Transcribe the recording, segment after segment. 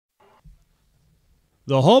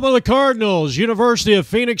The home of the Cardinals, University of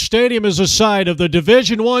Phoenix Stadium, is the site of the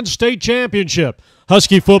Division I state championship.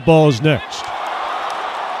 Husky football is next.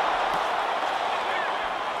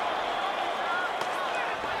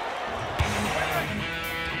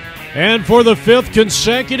 And for the fifth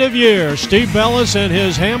consecutive year, Steve Bellis and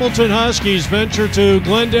his Hamilton Huskies venture to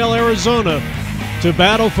Glendale, Arizona to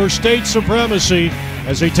battle for state supremacy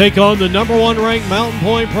as they take on the #1 ranked Mountain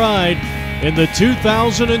Point Pride in the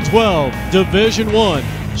 2012 Division I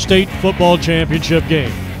State Football Championship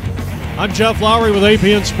game. I'm Jeff Lowry with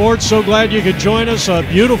APN Sports. So glad you could join us. A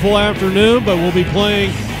beautiful afternoon, but we'll be playing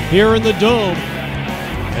here in the Dome.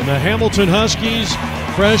 And the Hamilton Huskies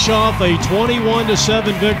fresh off a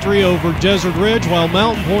 21-7 victory over Desert Ridge, while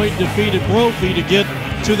Mountain Point defeated Brophy to get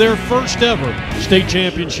to their first ever state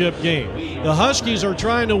championship game. The Huskies are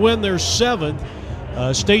trying to win their 7th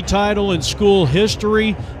state title in school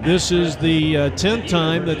history. This is the 10th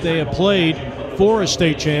time that they have played for a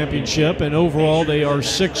state championship, and overall they are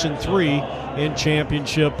 6-3 in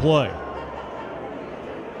championship play.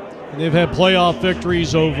 And they've had playoff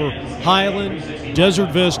victories over Highland,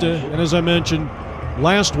 Desert Vista, and as I mentioned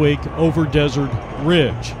last week, over Desert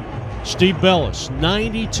Ridge. Steve Bellis,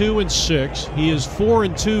 92-6. He is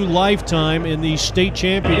 4-2 lifetime in these state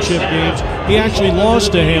championship games. He actually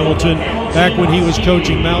lost to Hamilton back when he was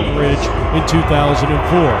coaching Mountain Ridge in 2004.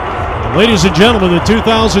 And ladies and gentlemen, the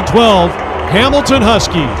 2012 Hamilton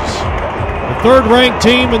Huskies, the third-ranked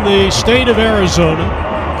team in the state of Arizona.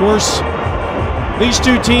 Of course, these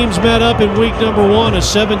two teams met up in week number 1, a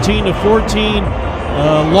 17-14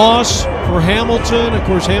 loss for Hamilton. Of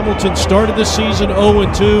course, Hamilton started the season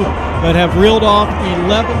 0-2, but have reeled off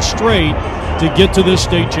 11 straight to get to this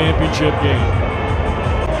state championship game.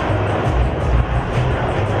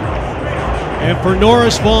 And for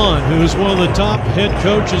Norris Vaughn, who is one of the top head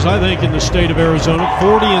coaches, I think, in the state of Arizona,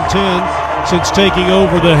 40-10 since taking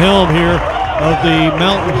over the helm here of the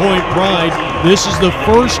Mountain Point Pride. This is the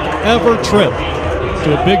first ever trip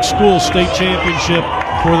to a big school state championship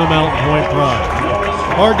for the Mountain Point Pride.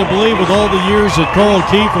 Hard to believe with all the years that Carl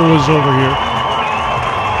Kiefer was over here.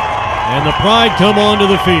 And the Pride come onto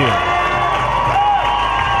the field.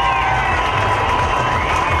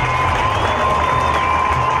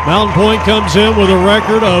 Mountain Point comes in with a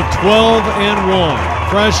record of 12-1,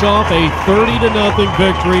 fresh off a 30-0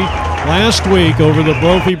 victory last week over the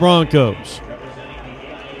Brophy Broncos.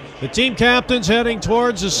 The team captains heading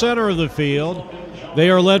towards the center of the field. They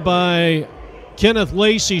are led by Kenneth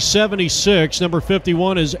Lacey, 76. Number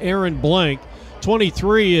 51 is Aaron Blank.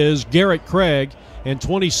 23 is Garrett Craig. And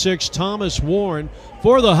 26, Thomas Warren.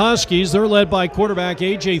 For the Huskies, they're led by quarterback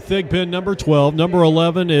A.J. Thigpen, number 12. Number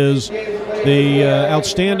 11 is the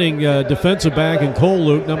outstanding defensive back in Cole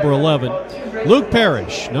Luke, number 11. Luke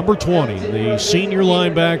Parrish, number 20, the senior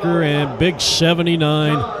linebacker, and big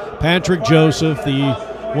 79, Patrick Joseph,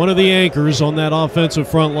 one of the anchors on that offensive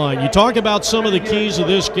front line. You talk about some of the keys of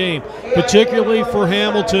this game, particularly for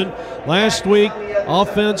Hamilton. Last week,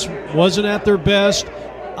 offense wasn't at their best.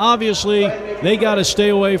 Obviously, they got to stay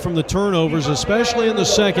away from the turnovers, especially in the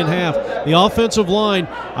second half. The offensive line,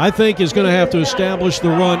 I think, is going to have to establish the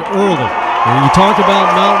run early. And you talk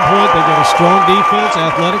about Mountain Point, they got a strong defense.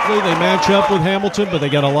 Athletically, they match up with Hamilton, but they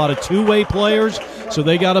got a lot of two-way players, so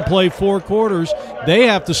they got to play 4 quarters. They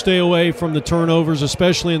have to stay away from the turnovers,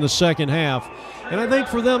 especially in the second half. And I think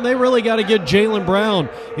for them, they really got to get Jalen Brown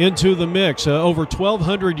into the mix. Over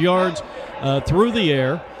 1,200 yards through the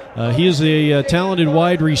air. He is a talented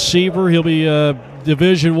wide receiver. He'll be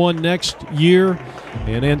Division I next year.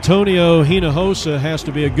 And Antonio Hinojosa has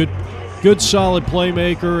to be a good solid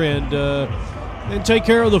playmaker and take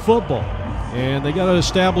care of the football. And they got to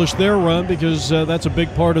establish their run because that's a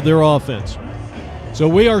big part of their offense. So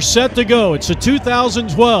we are set to go. It's a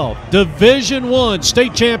 2012 Division I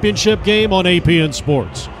State Championship game on APN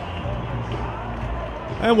Sports.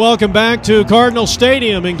 And welcome back to Cardinal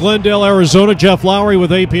Stadium in Glendale, Arizona. Jeff Lowry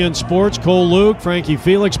with APN Sports. Cole Luke, Frankie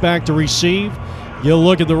Felix back to receive. You'll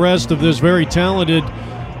look at the rest of this very talented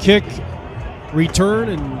kick return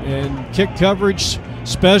and kick coverage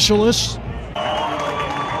specialists.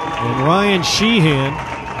 And Ryan Sheehan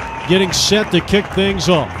getting set to kick things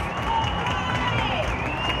off.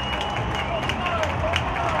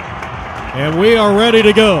 And we are ready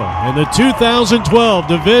to go. And the 2012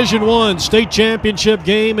 Division I State Championship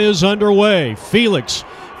game is underway. Felix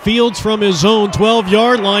fields from his own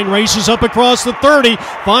 12-yard line, races up across the 30,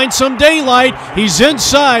 finds some daylight. He's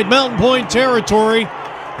inside Mountain Point territory,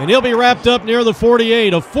 and he'll be wrapped up near the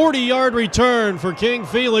 48. A 40-yard return for King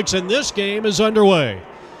Felix, and this game is underway.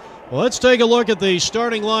 Well, let's take a look at the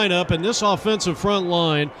starting lineup and this offensive front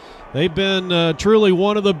line. They've been truly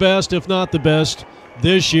one of the best, if not the best,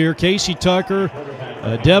 this year. Casey Tucker,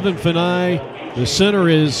 Devin Fanai. The center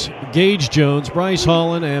is Gage Jones, Bryce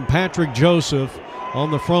Holland, and Patrick Joseph on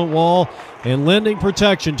the front wall, and lending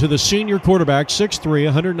protection to the senior quarterback, 6'3",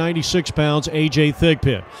 196 pounds, A.J.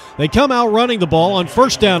 Thigpen. They come out running the ball on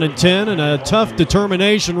 1st down and 10, and a tough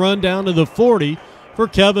determination run down to the 40 for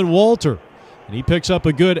Kevin Walter. And he picks up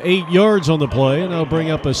a good 8 yards on the play, and they'll bring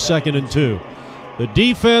up a 2nd and 2. The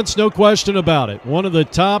defense, no question about it. One of the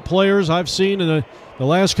top players I've seen in the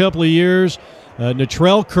last couple of years,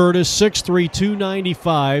 Natrell Curtis, 6'3",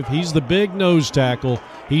 295. He's the big nose tackle.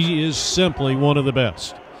 He is simply one of the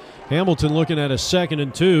best. Hamilton looking at a 2nd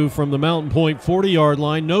and 2 from the Mountain Point 40-yard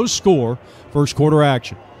line. No score, first quarter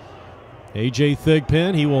action. A.J.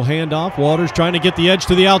 Thigpen, he will hand off. Walters trying to get the edge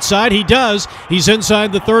to the outside. He does. He's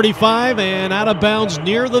inside the 35 and out of bounds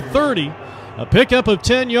near the 30. A pickup of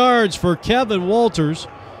 10 yards for Kevin Walters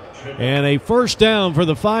and a 1st down for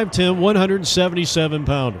the 5'10",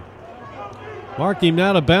 177-pounder. Marked him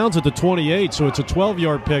out of bounds at the 28, so it's a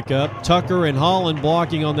 12-yard pickup. Tucker and Holland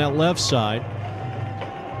blocking on that left side.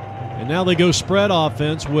 And now they go spread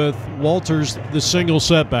offense with Walters the single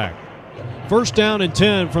setback. 1st down and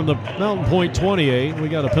 10 from the Mountain Point 28. We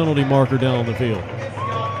got a penalty marker down on the field.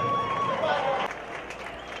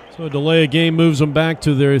 So a delay of game moves them back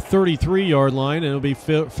to their 33-yard line, and it'll be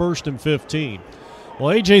 1st and 15.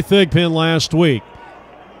 Well, A.J. Thigpen last week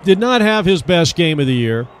did not have his best game of the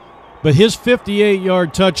year, but his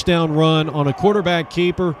 58-yard touchdown run on a quarterback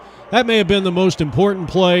keeper, that may have been the most important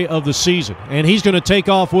play of the season. And he's going to take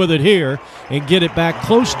off with it here and get it back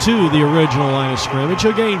close to the original line of scrimmage.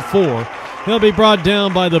 He'll gain 4. He'll be brought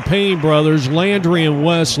down by the Payne brothers, Landry and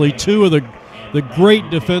Wesley, 2 of the great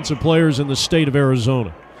defensive players in the state of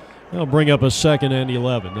Arizona. They'll bring up a 2nd and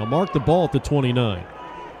 11. They'll mark the ball at the 29.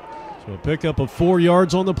 So a pickup of 4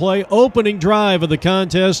 yards on the play. Opening drive of the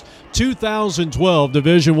contest, 2012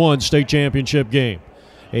 Division I state championship game.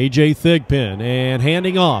 A.J. Thigpen and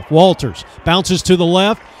handing off. Walters bounces to the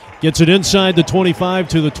left, gets it inside the 25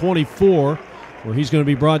 to the 24, where he's going to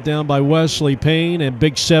be brought down by Wesley Payne and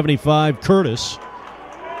big 75 Curtis.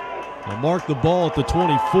 They'll mark the ball at the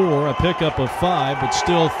 24, a pickup of 5, but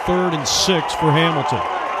still 3rd and 6 for Hamilton.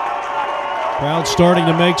 Crowd starting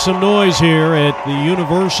to make some noise here at the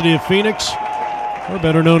University of Phoenix, or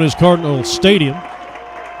better known as Cardinal Stadium.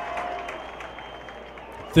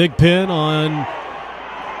 Thigpen on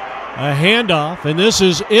a handoff, and this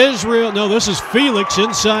is Felix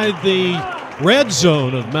inside the red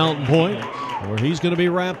zone of Mountain Point, where he's going to be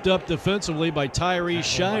wrapped up defensively by Tyrese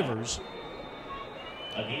Shivers.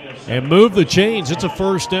 And move the chains. It's a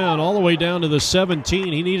 1st down all the way down to the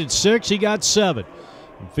 17. He needed 6. He got 7.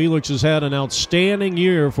 And Felix has had an outstanding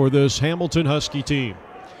year for this Hamilton Husky team.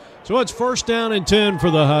 So it's 1st down and 10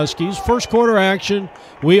 for the Huskies. First quarter action.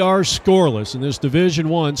 We are scoreless in this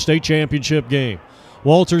Division I state championship game.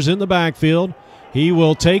 Walters in the backfield. He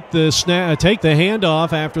will take the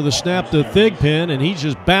handoff after the snap to Thigpen, and he's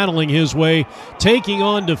just battling his way, taking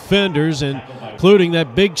on defenders, including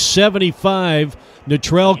that big 75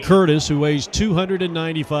 Natrell Curtis, who weighs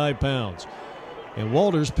 295 pounds. And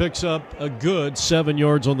Walters picks up a good 7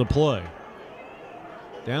 yards on the play.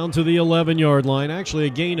 Down to the 11-yard line, actually a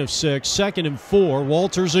gain of 6. 2nd and 4.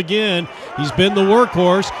 Walters again. He's been the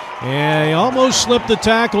workhorse, and he almost slipped the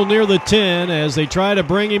tackle near the 10 as they try to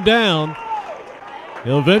bring him down.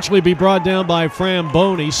 He'll eventually be brought down by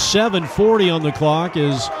Framboni. 7:40 on the clock.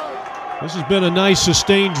 This has been a nice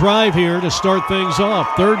sustained drive here to start things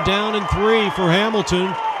off. 3rd down and 3 for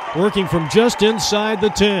Hamilton, working from just inside the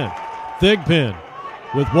 10. Thigpen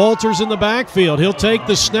with Walters in the backfield. He'll take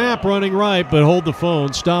the snap running right, but hold the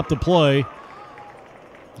phone, stop the play.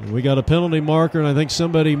 And we got a penalty marker, and I think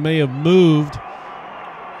somebody may have moved.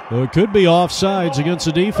 Though it could be offsides against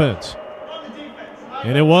the defense.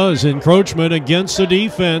 And it was encroachment against the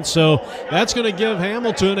defense, so that's going to give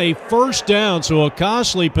Hamilton a 1st down, so a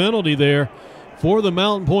costly penalty there for the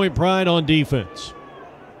Mountain Point Pride on defense.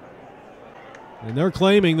 And they're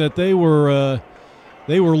claiming that they were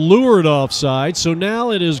lured offside, so now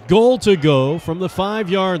it is goal to go from the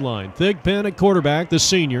 5-yard line. Thigpen at quarterback, the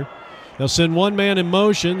senior. They'll send one man in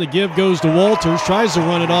motion. The give goes to Walters, tries to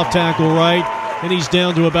run it off tackle right, and he's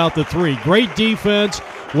down to about the 3. Great defense.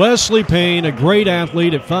 Wesley Payne, a great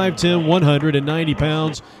athlete at 5'10", 190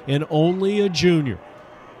 pounds, and only a junior.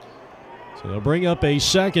 So they'll bring up a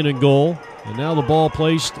 2nd and goal, and now the ball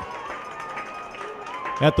placed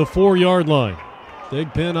at the 4-yard line.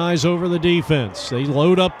 Thigpen eyes over the defense. They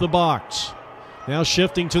load up the box. Now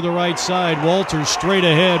shifting to the right side. Walters straight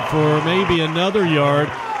ahead for maybe another yard.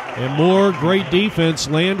 And more great defense.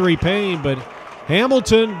 Landry Payne, but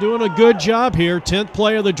Hamilton doing a good job here. 10th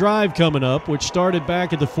play of the drive coming up, which started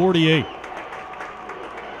back at the 48.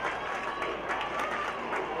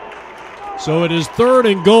 So it is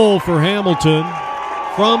 3rd and goal for Hamilton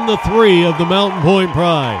from the 3 of the Mountain Point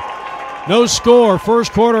Pride. No score,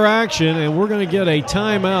 first quarter action, and we're going to get a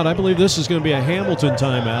timeout. I believe this is going to be a Hamilton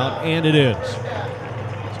timeout, and it is.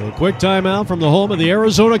 So a quick timeout from the home of the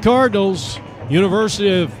Arizona Cardinals, University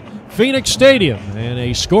of Phoenix Stadium, and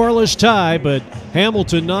a scoreless tie, but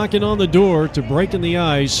Hamilton knocking on the door to breaking the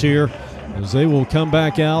ice here as they will come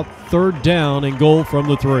back out 3rd down and goal from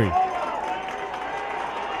the 3.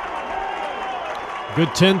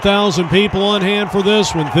 Good 10,000 people on hand for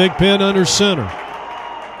this one. Thigpen under center.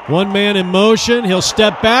 One man in motion. He'll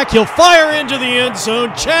step back. He'll fire into the end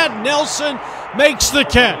zone. Chad Nelson makes the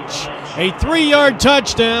catch. A 3-yard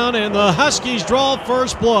touchdown, and the Huskies draw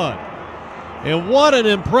first blood. And what an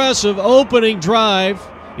impressive opening drive,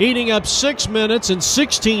 eating up 6 minutes and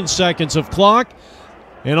 16 seconds of clock.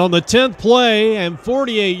 And on the 10th play and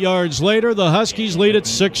 48 yards later, the Huskies lead it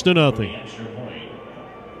 6-0.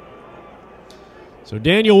 So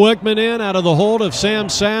Daniel Wickman in out of the hold of Sam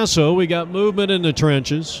Sasso. We got movement in the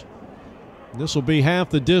trenches. This will be half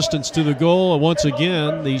the distance to the goal. And once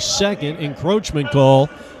again, the second encroachment call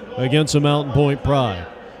against the Mountain Point Pride.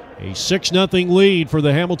 A 6-0 lead for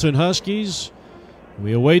the Hamilton Huskies.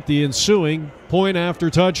 We await the ensuing point after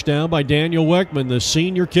touchdown by Daniel Wickman, the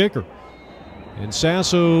senior kicker. And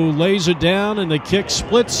Sasso lays it down, and the kick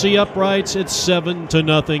splits the uprights. It's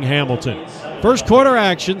 7-0 Hamilton. First quarter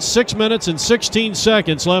action, 6 minutes and 16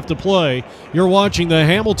 seconds left to play. You're watching the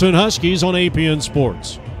Hamilton Huskies on APN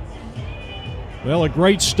Sports. Well, a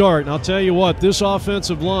great start. And I'll tell you what, this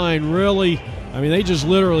offensive line really, they just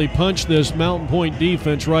literally punched this Mountain Point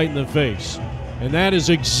defense right in the face. And that is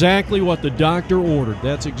exactly what the doctor ordered.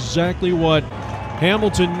 That's exactly what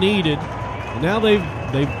Hamilton needed. And now they've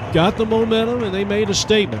got the momentum, and they made a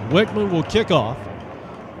statement. Wickman will kick off.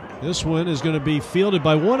 This one is going to be fielded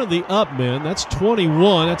by one of the up men. That's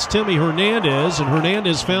 21. That's Timmy Hernandez, and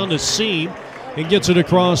Hernandez found a seam and gets it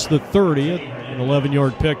across the 30. An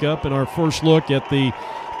 11-yard pickup. And our first look at the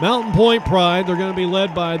Mountain Point Pride. They're going to be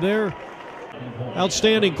led by their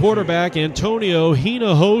outstanding quarterback, Antonio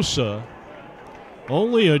Hinojosa.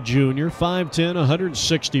 Only a junior, 5'10",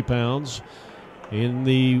 160 pounds. In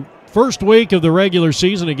the first week of the regular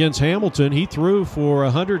season against Hamilton, he threw for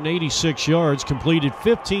 186 yards, completed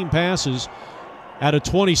 15 passes out of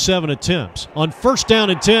 27 attempts. On first down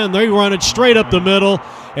and 10, they run it straight up the middle,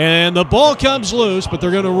 and the ball comes loose, but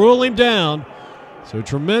they're going to rule him down. So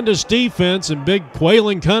tremendous defense, and big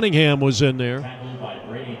Quaylen Cunningham was in there.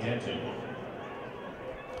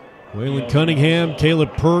 Quaylen Cunningham,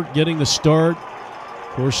 Caleb Pert getting the start.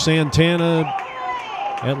 Of course, Santana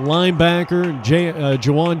at linebacker, and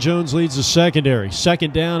Jawan Jones leads the secondary.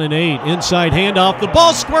 2nd down and 8. Inside handoff. The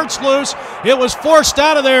ball squirts loose. It was forced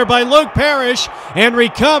out of there by Luke Parrish and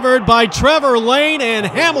recovered by Trevor Lane, and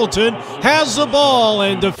Hamilton has the ball.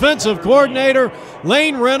 And defensive coordinator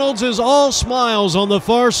Lane Reynolds is all smiles on the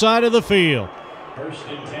far side of the field.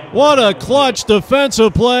 What a clutch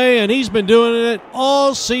defensive play, and he's been doing it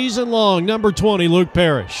all season long. Number 20, Luke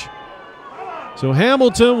Parrish. So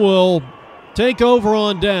Hamilton will take over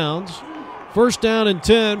on downs. First down and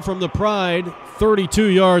 10 from the Pride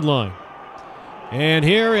 32-yard line. And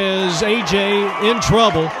here is A.J. in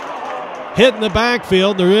trouble, hitting the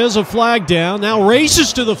backfield. There is a flag down. Now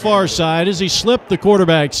races to the far side as he slipped the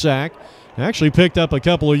quarterback sack. Actually picked up a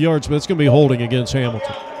couple of yards, but it's going to be holding against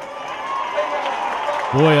Hamilton.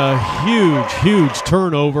 Boy, a huge, huge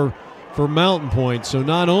turnover for Mountain Point. So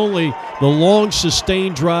not only the long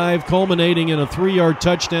sustained drive culminating in a 3-yard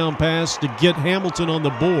touchdown pass to get Hamilton on the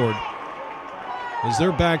board, as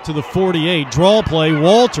they're back to the 48. Draw play,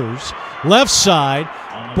 Walters, left side,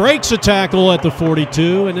 breaks a tackle at the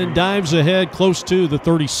 42, and then dives ahead close to the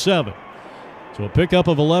 37. So a pickup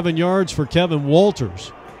of 11 yards for Kevin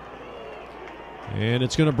Walters. And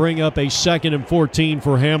it's going to bring up a 2nd and 14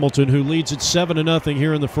 for Hamilton, who leads it 7-0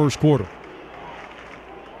 here in the first quarter.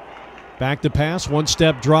 Back to pass,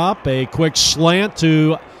 one-step drop, a quick slant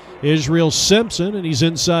to Israel Simpson, and he's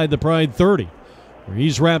inside the Pride 30, where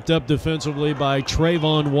he's wrapped up defensively by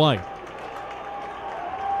Trayvon White.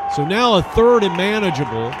 So now a 3rd and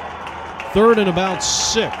manageable, 3rd and about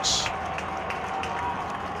 6.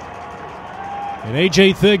 And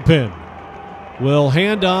A.J. Thigpen will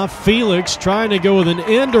hand off. Felix trying to go with an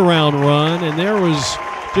end-around run, and there was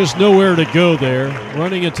just nowhere to go there.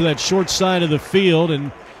 Running it to that short side of the field,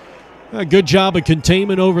 and a good job of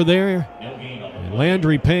containment over there. And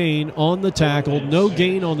Landry Payne on the tackle. No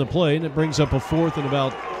gain on the play, and it brings up a 4th and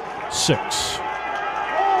about 6.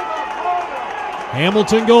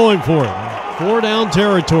 Hamilton going for it. 4-down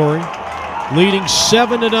territory, leading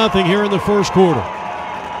 7-0 here in the first quarter.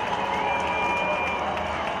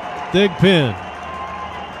 Thigpen,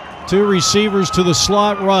 2 receivers to the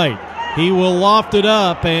slot right. He will loft it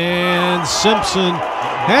up, and Simpson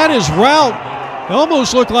had his route. It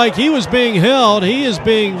almost looked like he was being held. He is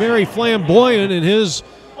being very flamboyant in his,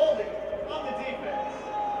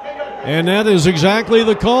 and that is exactly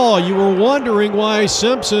the call. You were wondering why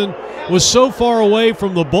Simpson was so far away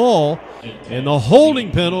from the ball, and the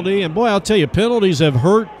holding penalty, and boy, I'll tell you, penalties have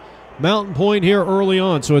hurt Mountain Point here early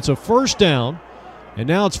on. So it's a 1st down, and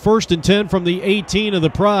now it's 1st and 10 from the 18 of the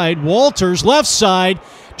Pride. Walters, left side,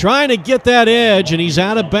 trying to get that edge, and he's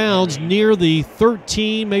out of bounds near the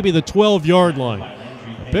 13, maybe the 12-yard line.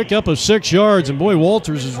 A pickup of 6 yards, and boy,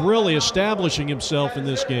 Walters is really establishing himself in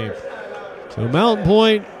this game. So Mountain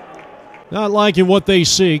Point, not liking what they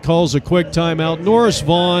see, calls a quick timeout. Norris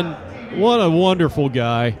Vaughn, what a wonderful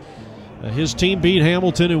guy. His team beat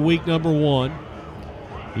Hamilton in week number 1.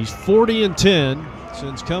 He's 40-10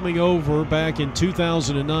 since coming over back in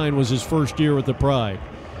 2009 was his first year with the Pride.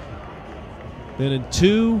 Then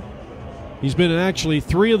he's been in actually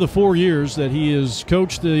 3 of the 4 years that he has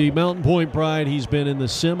coached the Mountain Point Pride. He's been in the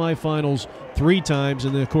semifinals 3 times,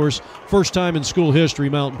 and then, of course, first time in school history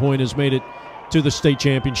Mountain Point has made it to the state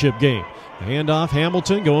championship game. The handoff,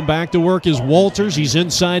 Hamilton going back to work is Walters. He's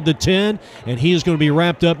inside the 10, and he is going to be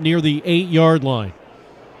wrapped up near the 8-yard line.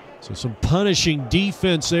 So some punishing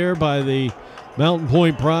defense there by the Mountain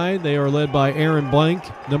Point Pride. They are led by Aaron Blank,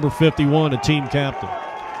 number 51, a team captain.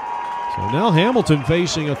 So now Hamilton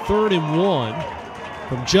facing a 3rd and 1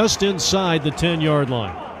 from just inside the 10-yard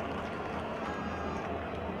line.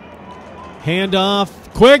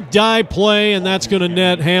 Handoff, quick dive play, and that's going to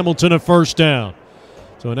net Hamilton a 1st down.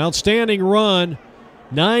 So an outstanding run,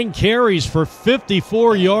 9 carries for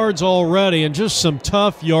 54 yards already, and just some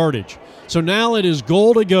tough yardage. So now it is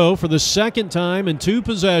goal to go for the 2nd time in 2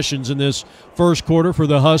 possessions in this first quarter for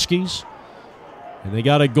the Huskies. And they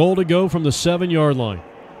got a goal to go from the 7-yard line.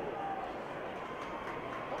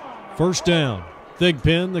 1st down.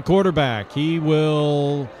 Thigpen, the quarterback. He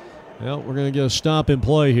will, well, we're going to get a stop and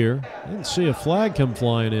play here. I didn't see a flag come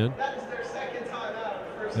flying in.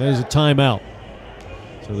 That is a timeout.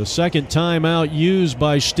 So the 2nd timeout used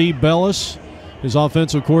by Steve Bellis. His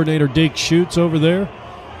offensive coordinator, Deke Schutz, over there.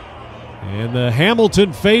 And the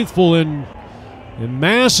Hamilton faithful in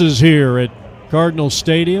masses here at Cardinal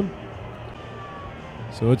Stadium.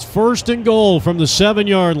 So it's 1st and goal from the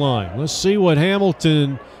 7-yard line. Let's see what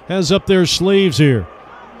Hamilton has up their sleeves here.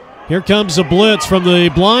 Here comes the blitz from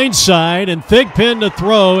the blind side, and Thigpen to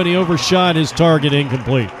throw, and he overshot his target,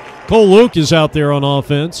 incomplete. Cole Luke is out there on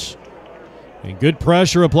offense. And good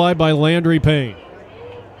pressure applied by Landry Payne.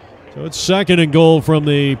 So it's 2nd and goal from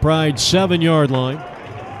the Pride 7-yard line.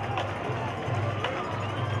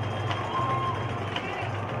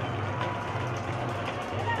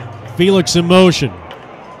 Felix in motion.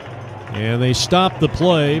 And they stop the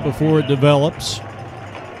play before it develops.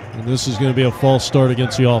 And this is going to be a false start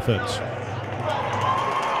against the offense. So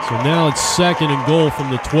now it's 2nd and goal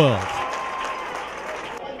from the 12.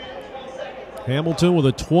 Hamilton with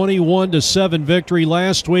a 21-7 victory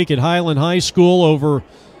last week at Highland High School over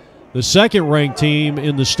the 2nd-ranked team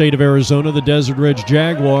in the state of Arizona, the Desert Ridge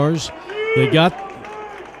Jaguars. They got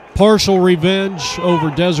partial revenge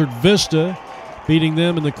over Desert Vista, beating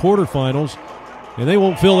them in the quarterfinals. And they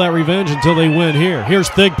won't feel that revenge until they win here. Here's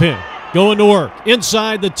Thigpen going to work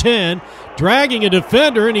inside the 10, dragging a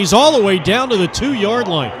defender, and he's all the way down to the 2-yard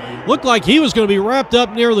line. Looked like he was going to be wrapped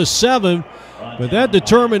up near the 7, but that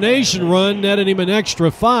determination run netted him an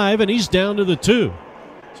extra 5, and he's down to the 2.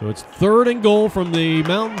 So it's 3rd and goal from the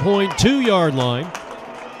Mountain Point 2-yard line.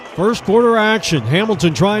 First quarter action.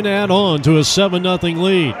 Hamilton trying to add on to a 7-0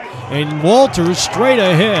 lead. And Walters straight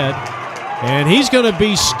ahead. And he's going to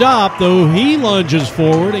be stopped, though he lunges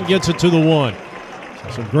forward and gets it to the 1.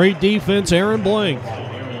 Some great defense, Aaron Blank.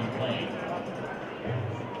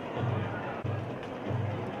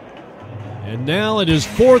 And now it is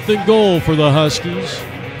 4th and goal for the Huskies.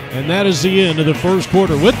 And that is the end of the first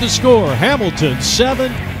quarter. With the score, Hamilton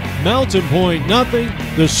 7, Mountain Point nothing.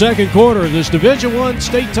 The second quarter of this Division I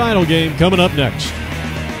state title game coming up next.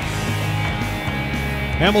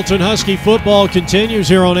 Hamilton Husky football continues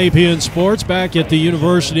here on APN Sports back at the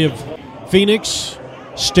University of Phoenix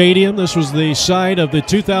Stadium. This was the site of the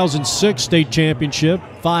 2006 state championship,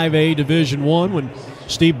 5A Division I, when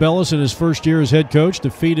Steve Bellis in his first year as head coach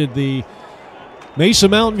defeated the Mesa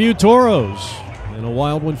Mountain View Toros in a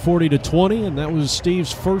wild one, 40-20, and that was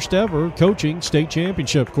Steve's first ever coaching state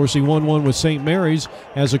championship. Of course, he won one with St. Mary's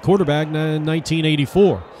as a quarterback in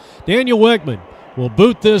 1984. Daniel Wickman will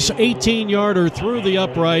boot this 18-yarder through the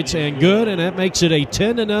uprights and good, and that makes it a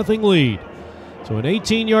 10-0 lead. So an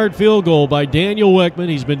 18-yard field goal by Daniel Wickman.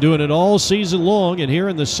 He's been doing it all season long, and here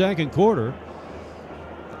in the second quarter,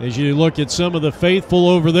 as you look at some of the faithful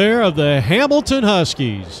over there of the Hamilton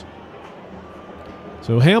Huskies.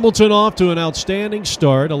 So Hamilton off to an outstanding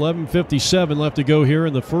start. 11:57 left to go here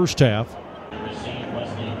in the first half.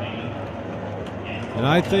 And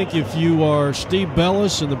I think if you are Steve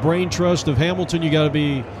Bellis and the brain trust of Hamilton, you got to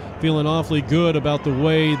be feeling awfully good about the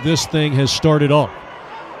way this thing has started off.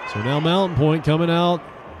 So now Mountain Point coming out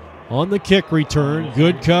on the kick return.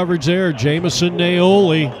 Good coverage there. Jamison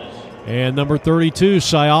Naoli and number 32,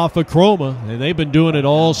 Syafa Chroma. And they've been doing it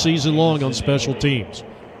all season long on special teams.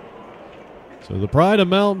 So the pride of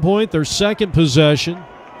Mountain Point, their second possession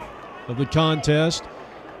of the contest.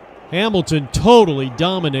 Hamilton totally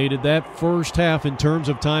dominated that first half in terms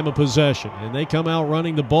of time of possession. And they come out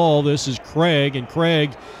running the ball. This is Craig, and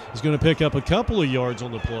Craig is going to pick up a couple of yards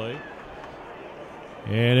on the play.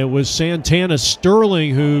 And it was Santana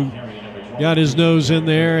Sterling who got his nose in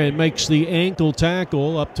there and makes the ankle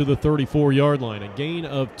tackle up to the 34-yard line. A gain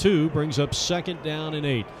of 2 brings up 2nd down and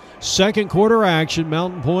 8. Second quarter action,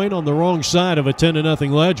 Mountain Point on the wrong side of a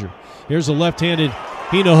 10-0 ledger. Here's a left-handed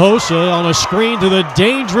Hinojosa on a screen to the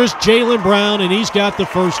dangerous Jalen Brown, and he's got the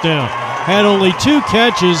first down. Had only 2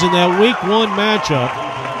 catches in that week 1 matchup,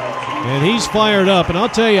 and he's fired up. And I'll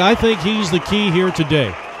tell you, I think he's the key here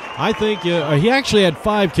today. I think he actually had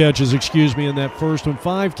 5 catches, in that first one.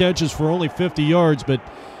 5 catches for only 50 yards, but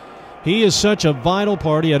he is such a vital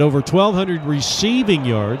part. He had over 1,200 receiving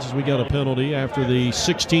yards. We got a penalty after the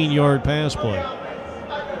 16-yard pass play.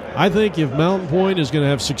 I think if Mountain Point is going to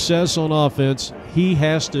have success on offense, he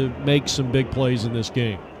has to make some big plays in this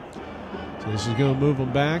game. So this is going to move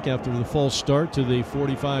him back after the false start to the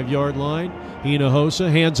 45-yard line.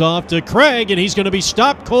 Hinojosa hands off to Craig, and he's going to be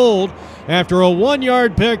stopped cold after a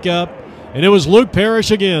 1-yard pickup. And it was Luke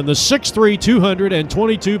Parrish again, the 6'3",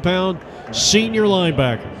 222-pound senior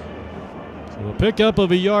linebacker. So a pickup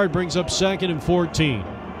of a yard brings up 2nd and 14.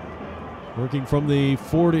 Working from the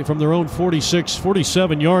 40, from their own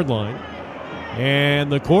 47-yard line.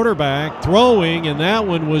 And the quarterback throwing, and that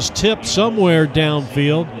one was tipped somewhere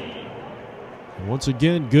downfield. And once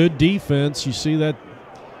again, good defense. You see that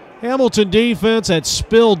Hamilton defense, that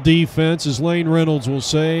spilled defense, as Lane Reynolds will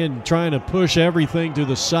say, and trying to push everything to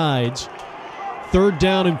the sides. 3rd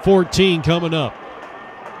down and 14 coming up.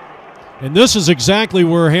 And this is exactly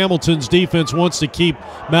where Hamilton's defense wants to keep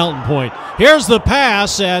Mountain Point. Here's the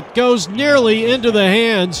pass that goes nearly into the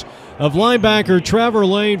hands of linebacker Trevor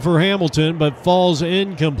Lane for Hamilton, but falls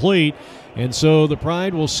incomplete. And so the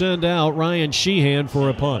Pride will send out Ryan Sheehan for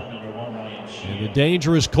a punt. And the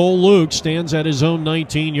dangerous Cole Luke stands at his own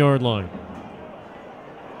 19-yard line.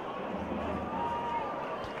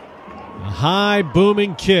 A high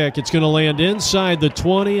booming kick. It's going to land inside the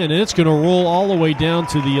 20, and it's going to roll all the way down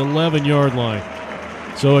to the 11-yard line.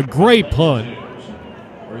 So a great punt.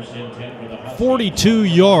 42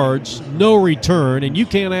 yards, no return, and you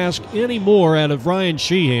can't ask any more out of Ryan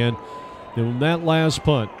Sheehan than that last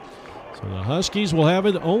punt. So the Huskies will have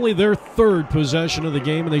it only their 3rd possession of the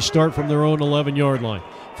game, and they start from their own 11-yard line.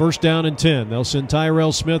 1st down and 10. They'll send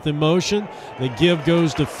Tyrell Smith in motion. The give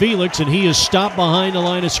goes to Felix, and he is stopped behind the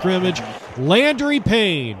line of scrimmage. Landry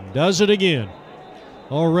Payne does it again.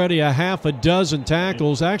 Already a half a dozen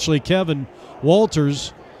tackles. Actually, Kevin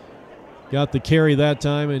Walters got the carry that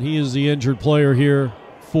time, and he is the injured player here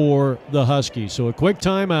for the Huskies. So a quick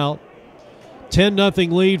timeout.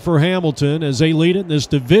 10-0 lead for Hamilton as they lead it in this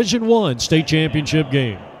Division I state championship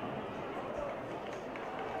game.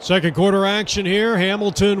 Second quarter action here.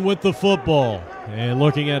 Hamilton with the football. And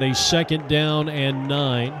looking at a 2nd down and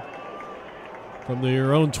 9 from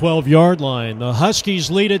their own 12-yard line. The Huskies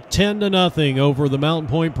lead it 10-0 over the Mountain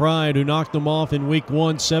Point Pride, who knocked them off in week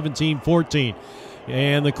 1, 17-14.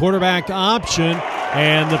 And the quarterback option,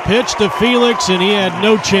 and the pitch to Felix, and he had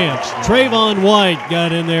no chance. Trayvon White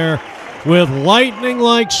got in there with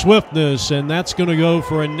lightning-like swiftness, and that's going to go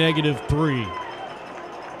for a -3.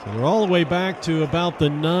 So they're all the way back to about the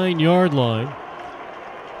 9-yard line.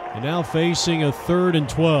 And now facing a 3rd and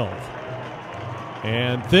 12.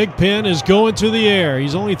 And Thigpen is going to the air.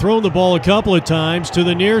 He's only thrown the ball a couple of times to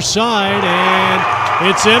the near side, and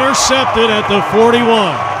it's intercepted at the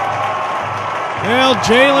 41. Well,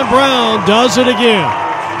 Jalen Brown does it again.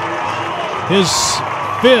 His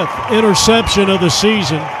 5th interception of the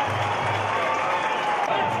season.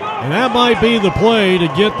 And that might be the play to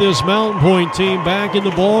get this Mountain Point team back in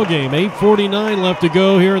the ball game. 8:49 left to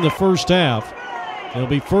go here in the first half. It'll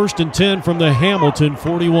be 1st and 10 from the Hamilton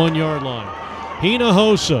 41-yard line.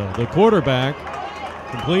 Hinojosa, the quarterback,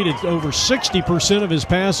 Completed over 60% of his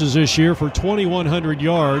passes this year for 2,100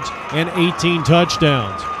 yards and 18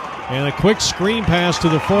 touchdowns. And a quick screen pass to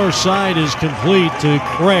the far side is complete to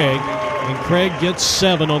Craig, and Craig gets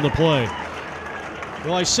 7 on the play.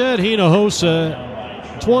 Well, I said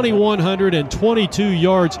Hinojosa, 2,122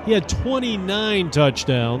 yards. He had 29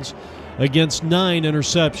 touchdowns against 9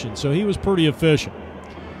 interceptions, so he was pretty efficient.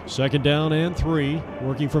 Second down and 3,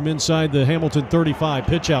 working from inside the Hamilton 35.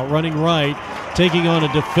 Pitch out, running right, taking on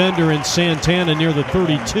a defender in Santana near the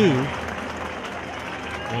 32.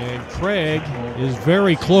 And Craig is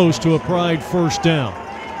very close to a Pride first down.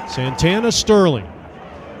 Santana Sterling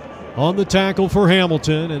on the tackle for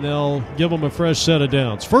Hamilton, and they'll give him a fresh set of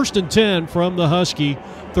downs. 1st and 10 from the Husky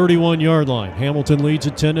 31-yard line. Hamilton leads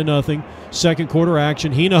at 10-0. Second quarter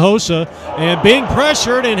action. Hinojosa and being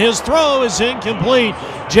pressured, and his throw is incomplete.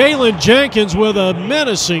 Jalen Jenkins with a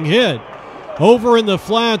menacing hit over in the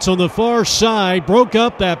flats on the far side, broke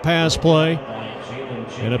up that pass play.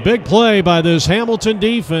 And a big play by this Hamilton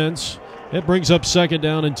defense. It brings up 2nd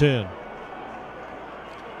down and 10.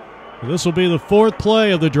 This will be the 4th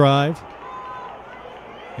play of the drive.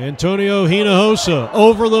 Antonio Hinojosa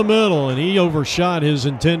over the middle, and he overshot his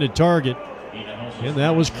intended target. And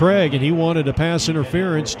that was Craig, and he wanted a pass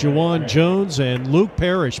interference. Juwan Jones and Luke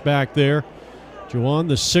Parrish back there. Juwan,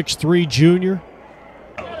 the 6'3 junior,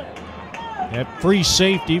 at free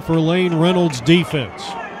safety for Lane Reynolds' defense.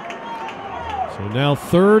 So now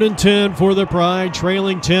 3rd and 10 for the Pride,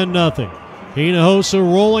 trailing 10-0. Hinojosa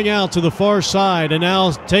rolling out to the far side and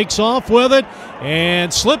now takes off with it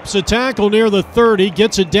and slips a tackle near the 30,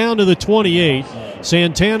 gets it down to the 28.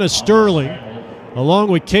 Santana Sterling, along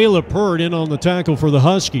with Caleb Pert, in on the tackle for the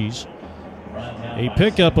Huskies. A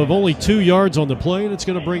pickup of only 2 yards on the play, and it's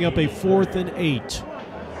going to bring up a 4th and 8.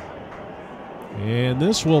 And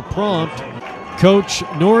this will prompt Coach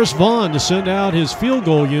Norris Vaughn to send out his field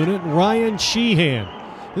goal unit, Ryan Sheehan.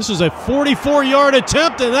 This is a 44-yard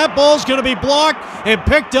attempt, and that ball's going to be blocked and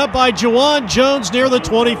picked up by Juwan Jones near the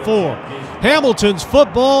 24. Hamilton's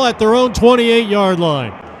football at their own 28-yard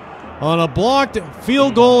line. On a blocked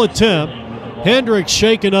field goal attempt, Hendricks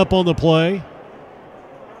shaken up on the play.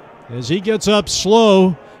 As he gets up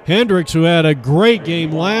slow, Hendricks, who had a great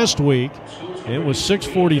game last week, and was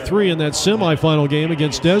 6:43 in that semifinal game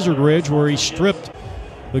against Desert Ridge, where he stripped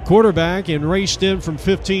the quarterback and raced in from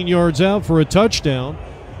 15 yards out for a touchdown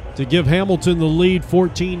to give Hamilton the lead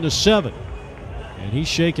 14-7. And he's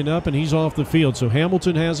shaken up and he's off the field. So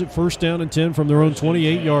Hamilton has it 1st down and 10 from their own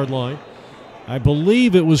 28-yard line. I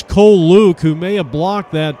believe it was Cole Luke who may have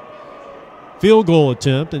blocked that field goal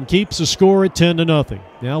attempt and keeps the score at 10-0.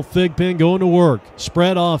 Now Thigpen going to work.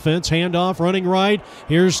 Spread offense, handoff, running right.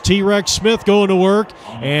 Here's T-Rex Smith going to work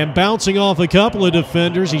and bouncing off a couple of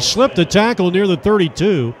defenders. He slipped a tackle near the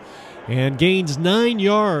 32 and gains 9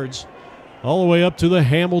 yards all the way up to the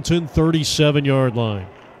Hamilton 37-yard line.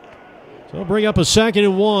 So it'll bring up a 2nd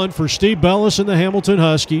and 1 for Steve Bellis and the Hamilton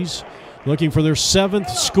Huskies, looking for their 7th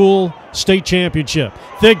school state championship.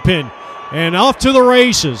 Thigpen and off to the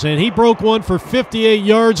races, and he broke one for 58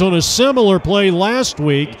 yards on a similar play last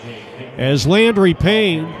week as Landry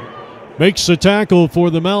Payne makes the tackle for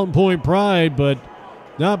the Mountain Point Pride, but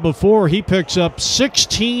not before he picks up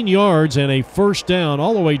 16 yards and a 1st down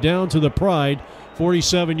all the way down to the Pride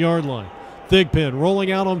 47-yard line. Thigpen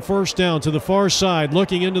rolling out on 1st down to the far side,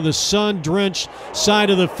 looking into the sun-drenched side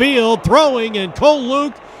of the field, throwing, and Cole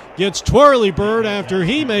Luke gets twirly bird after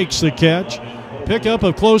he makes the catch. Pickup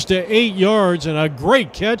of close to 8 yards and a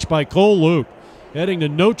great catch by Cole Luke, heading to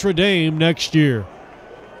Notre Dame next year.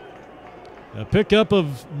 A pickup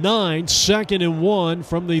of 9, 2nd and 1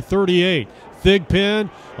 from the 38. Thigpen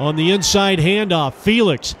on the inside handoff.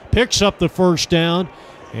 Felix picks up the 1st down,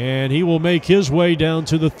 and he will make his way down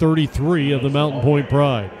to the 33 of the Mountain Point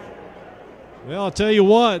Pride. Well, I'll tell you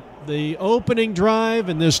what, the opening drive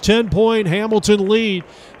and this 10-point Hamilton lead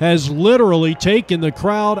has literally taken the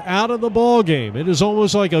crowd out of the ball game. It is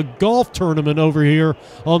almost like a golf tournament over here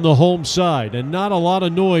on the home side, and not a lot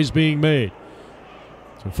of noise being made.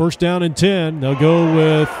 So 1st down and 10. They'll go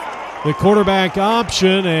with the quarterback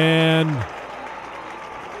option, and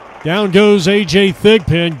down goes A.J.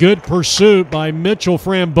 Thigpen. Good pursuit by Mitchell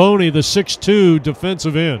Framboni, the 6'2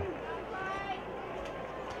 defensive end.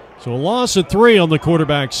 So a loss of 3 on the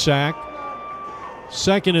quarterback sack.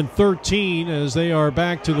 2nd and 13 as they are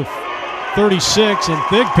back to the 36, and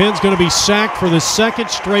Thigpen's going to be sacked for the 2nd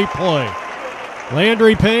straight play.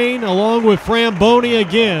 Landry Payne along with Framboni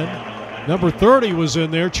again. Number 30 was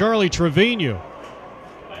in there, Charlie Trevino.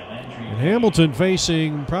 And Hamilton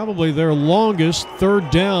facing probably their longest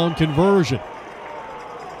 3rd down conversion.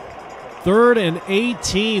 3rd and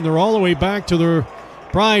 18. They're all the way back to their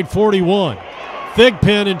Pride 41.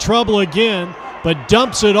 Thigpen in trouble again, but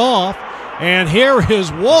dumps it off. And here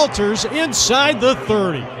is Walters inside the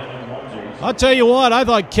 30. I'll tell you what, I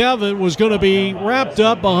thought Kevin was going to be wrapped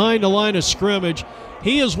up behind the line of scrimmage.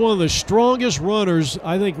 He is one of the strongest runners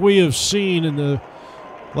I think we have seen in the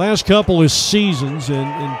last couple of seasons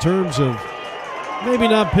in terms of maybe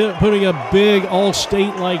not putting up big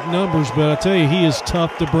all-state-like numbers, but I tell you, he is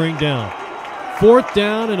tough to bring down. 4th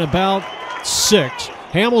down and about 6.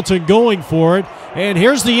 Hamilton going for it. And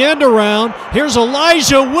here's the end around. Here's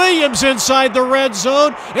Elijah Williams inside the red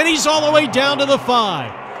zone, and he's all the way down to the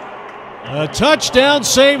 5. A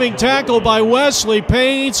touchdown-saving tackle by Wesley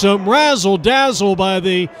Payne. Some razzle-dazzle by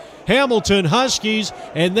the Hamilton Huskies,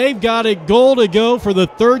 and they've got a goal to go for the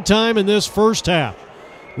 3rd time in this first half.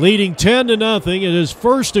 Leading 10-0. It is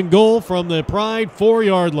 1st and goal from the Pride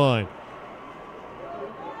 4-yard line.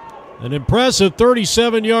 An impressive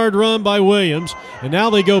 37-yard run by Williams. And now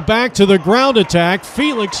they go back to the ground attack.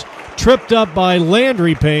 Felix tripped up by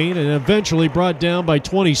Landry Payne and eventually brought down by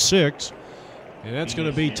 26. And that's going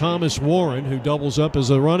to be Thomas Warren, who doubles up as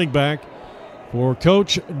a running back for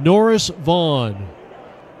Coach Norris Vaughn.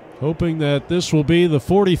 Hoping that this will be the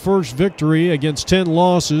 41st victory against 10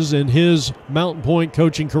 losses in his Mountain Point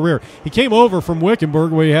coaching career. He came over from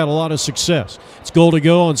Wickenburg where he had a lot of success. It's goal to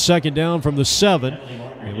go on 2nd down from the 7.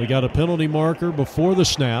 And we got a penalty marker before the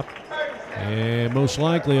snap. And most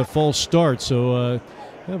likely a false start. So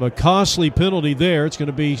have a costly penalty there. It's going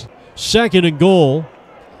to be 2nd and goal.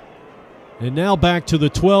 And now back to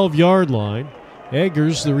the 12-yard line.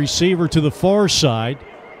 Eggers, the receiver, to the far side.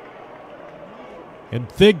 And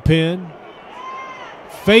Thigpen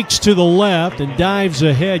fakes to the left and dives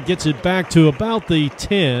ahead, gets it back to about the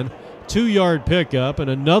 10. 2-yard pickup and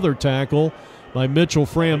another tackle by Mitchell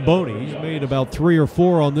Framboni. He's made about 3 or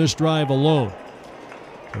 4 on this drive alone.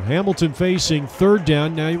 So Hamilton facing 3rd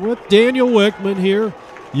down. Now with Daniel Wickman here,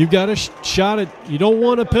 you've got a shot at, you don't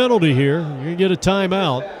want a penalty here. You're going to get a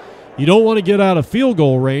timeout. You don't want to get out of field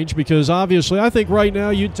goal range because obviously I think right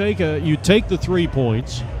now you take the 3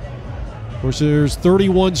 points. Of course, there's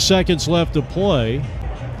 31 seconds left to play.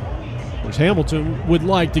 Of course, Hamilton would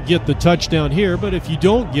like to get the touchdown here, but if you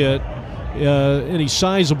don't get any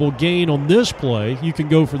sizable gain on this play, you can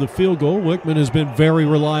go for the field goal. Wickman has been very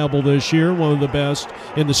reliable this year, one of the best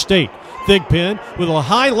in the state. Thigpen with a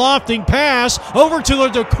high lofting pass over to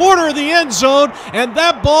the corner of the end zone, and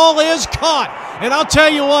that ball is caught. And I'll tell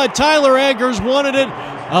you what, Tyler Eggers wanted it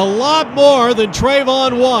a lot more than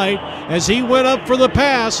Trayvon White as he went up for the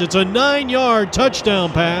pass. It's a 9-yard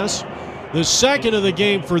touchdown pass, the 2nd of the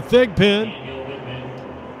game for Thigpen.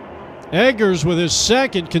 Eggers with his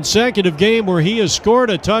 2nd consecutive game where he has scored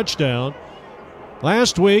a touchdown.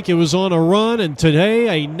 Last week it was on a run, and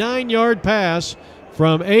today a 9-yard pass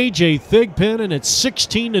from A.J. Thigpen, and it's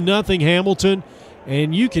 16-0 Hamilton,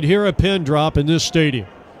 and you could hear a pin drop in this stadium.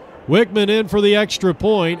 Wickman in for the extra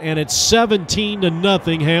point, and it's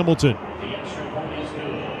 17-0 Hamilton.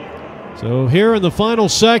 So here in the final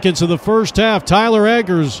seconds of the first half, Tyler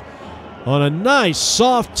Eggers on a nice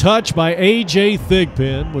soft touch by A.J.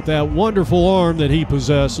 Thigpen with that wonderful arm that he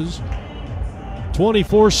possesses.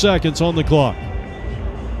 24 seconds on the clock.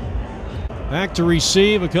 Back to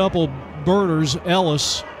receive, a couple burners,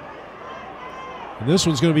 Ellis. And this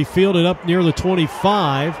one's going to be fielded up near the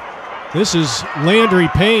 25. This is Landry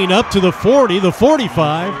Payne up to the 40, the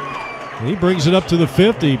 45. And he brings it up to the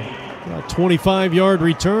 50. A 25-yard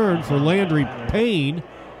return for Landry Payne.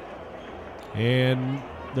 And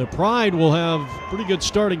the Pride will have pretty good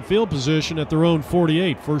starting field position at their own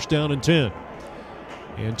 48, 1st down and 10.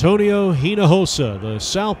 Antonio Hinojosa, the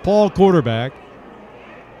southpaw quarterback,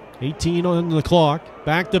 18 on the clock,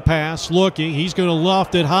 back to pass, looking. He's going to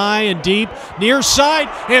loft it high and deep, near side,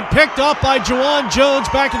 and picked up by Juwan Jones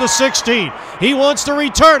back to the 16. He wants to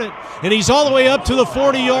return it, and he's all the way up to the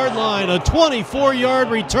 40-yard line, a 24-yard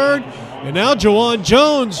return. And now Juwan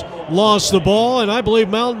Jones lost the ball, and I believe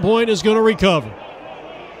Mountain Point is going to recover.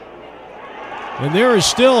 And there is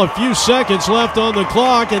still a few seconds left on the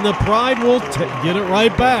clock, and the Pride will get it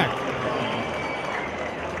right back.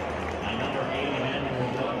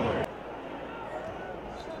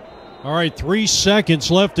 All right, 3 seconds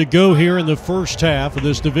left to go here in the first half of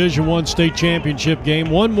this Division I state championship game.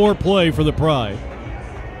 One more play for the Pride.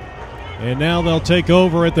 And now they'll take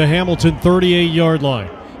over at the Hamilton 38-yard line.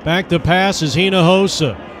 Back to pass is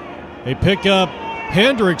Hinojosa. They pick up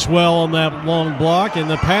Hendricks well on that long block, and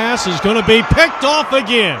the pass is going to be picked off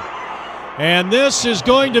again. And this is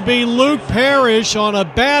going to be Luke Parrish on a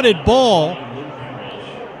batted ball.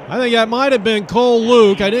 I think that might have been Cole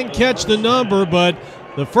Luke. I didn't catch the number, but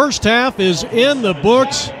the first half is in the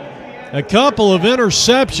books, a couple of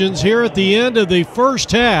interceptions here at the end of the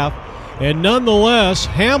first half, and nonetheless,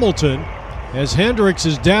 Hamilton, as Hendricks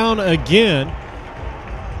is down again,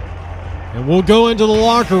 and we'll go into the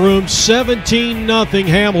locker room, 17-0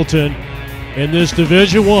 Hamilton in this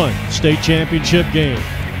Division I state championship game.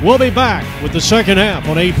 We'll be back with the second half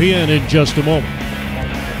on APN in just a moment.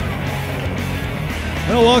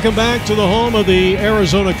 Well, welcome back to the home of the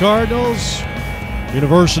Arizona Cardinals,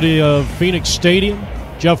 University of Phoenix Stadium.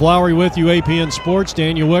 Jeff Lowry with you, APN Sports.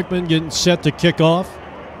 Daniel Wickman getting set to kick off.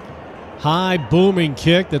 High booming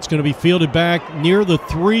kick that's going to be fielded back near the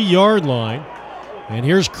 3-yard line. And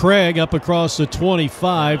here's Craig up across the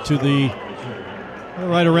 25 to the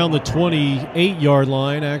right around the 28-yard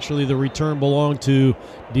line. Actually, the return belonged to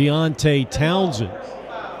Deontay Townsend.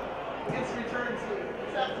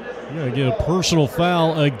 You're going to get a personal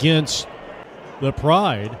foul against the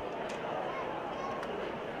Pride.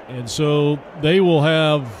 And so they will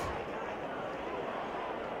have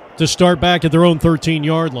to start back at their own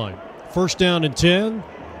 13-yard line. First down and 10.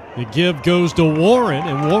 The give goes to Warren,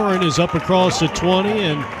 and Warren is up across the 20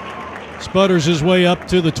 and sputters his way up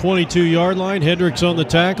to the 22-yard line. Hendricks on the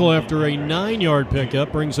tackle after a 9-yard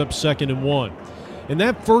pickup, brings up 2nd and 1. In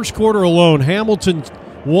that first quarter alone, Hamilton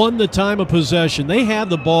won the time of possession. They had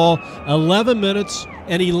the ball 11 minutes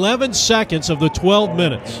and 11 seconds of the 12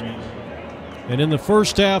 minutes. And in the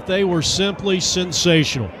first half, they were simply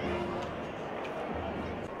sensational.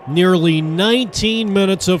 Nearly 19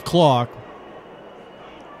 minutes of clock.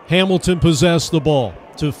 Hamilton possessed the ball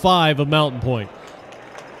to 5 of Mountain Point.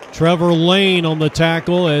 Trevor Lane on the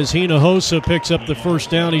tackle as Hinojosa picks up the first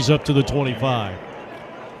down. He's up to the 25.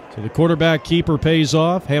 So the quarterback keeper pays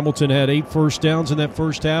off. Hamilton had 8 first downs in that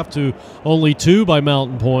first half to only 2 by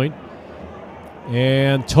Mountain Point.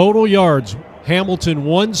 And total yards, Hamilton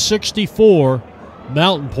 164,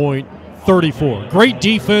 Mountain Point 34. Great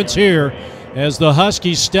defense here as the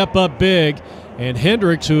Huskies step up big. And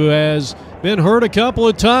Hendricks, who has been hurt a couple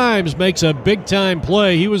of times, makes a big-time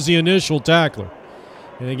play. He was the initial tackler.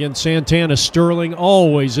 And again, Santana Sterling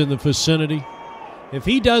always in the vicinity. If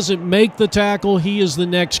he doesn't make the tackle, he is the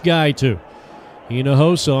next guy to.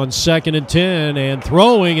 Hinojosa on 2nd and 10 and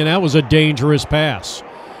throwing, and that was a dangerous pass.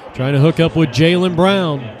 Trying to hook up with Jalen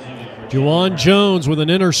Brown. Juwan Jones with an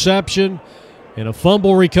interception and a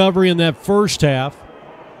fumble recovery in that first half.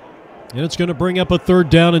 And it's going to bring up a 3rd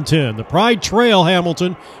down and 10. The Pride trail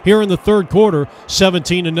Hamilton here in the third quarter,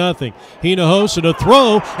 17-0. Hinojosa to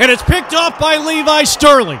throw, and it's picked off by Levi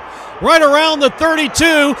Sterling. Right around the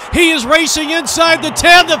 32, he is racing inside the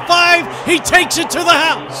 10, the 5, he takes it to the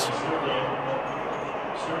house.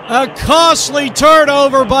 A costly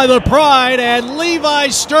turnover by the Pride, and Levi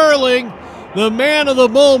Sterling, the man of the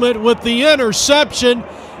moment with the interception,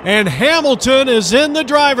 and Hamilton is in the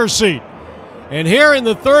driver's seat. And here in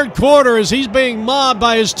the third quarter, as he's being mobbed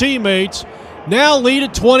by his teammates, now lead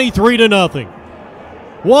at 23-0.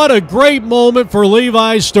 What a great moment for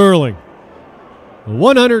Levi Sterling, a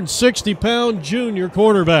 160-pound junior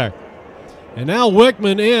quarterback. And now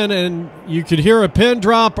Wickman in, and you could hear a pin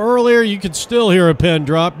drop earlier. You could still hear a pin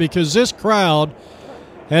drop because this crowd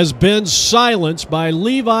has been silenced by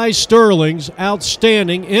Levi Sterling's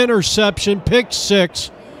outstanding interception, pick 6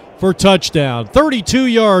 for touchdown. 32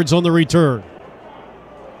 yards on the return.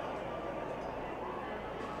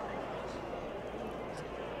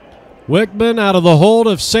 Wickman out of the hold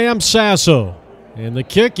of Sam Sasso. And the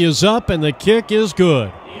kick is up, and the kick is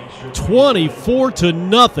good.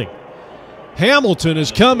 24-0. Hamilton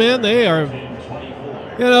has come in. They are,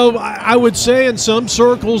 I would say in some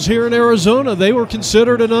circles here in Arizona, they were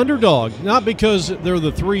considered an underdog. Not because they're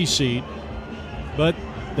the 3 seed, but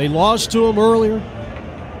they lost to them earlier.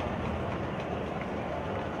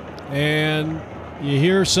 And you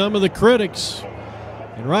hear some of the critics.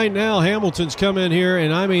 And right now, Hamilton's come in here,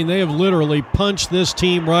 and I mean, they have literally punched this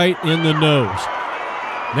team right in the nose.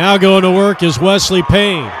 Now going to work is Wesley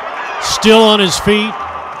Payne. Still on his feet.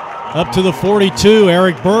 Up to the 42,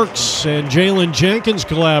 Eric Burks and Jalen Jenkins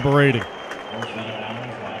collaborating.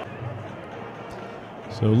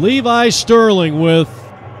 So Levi Sterling with,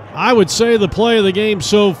 I would say, the play of the game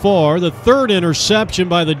so far. The 3rd interception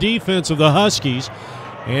by the defense of the Huskies.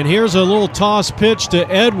 And here's a little toss pitch to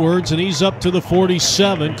Edwards, and he's up to the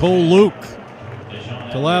 47, Cole Luke.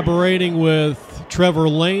 Collaborating with Trevor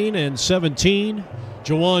Lane and 17,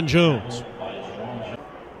 Juwan Jones.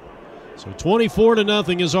 So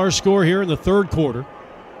 24-0 is our score here in the third quarter.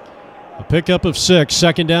 A pickup of 6,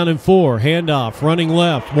 2nd down and 4. Handoff, running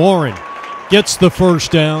left. Warren gets the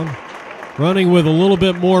first down. Running with a little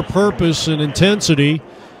bit more purpose and intensity.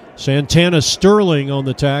 Santana Sterling on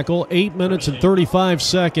the tackle, 8 minutes and 35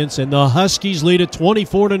 seconds, and the Huskies lead it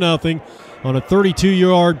 24-0 on a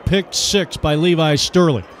 32-yard pick six by Levi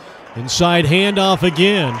Sterling. Inside handoff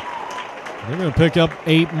again. They're going to pick up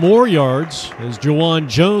 8 more yards as Juwan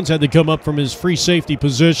Jones had to come up from his free safety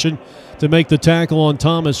position to make the tackle on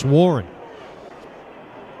Thomas Warren.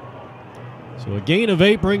 So a gain of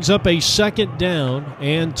 8 brings up a 2nd down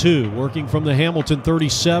and 2. Working from the Hamilton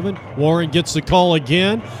 37. Warren gets the call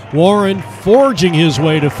again. Warren forging his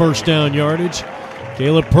way to first down yardage.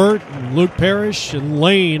 Caleb Pert, and Luke Parrish, and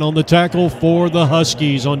Lane on the tackle for the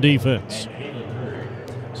Huskies on defense.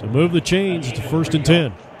 So move the chains to 1st and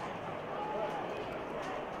 10.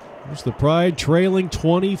 There's the Pride trailing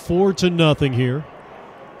 24-0 here.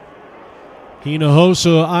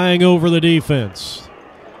 Hinojosa eyeing over the defense.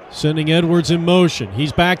 Sending Edwards in motion.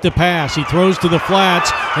 He's back to pass. He throws to the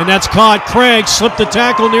flats, and that's caught. Craig slipped the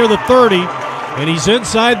tackle near the 30, and he's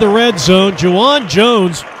inside the red zone. Juwan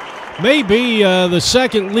Jones may be the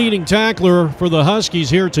second leading tackler for the Huskies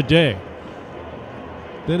here today.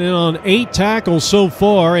 Been in on 8 tackles so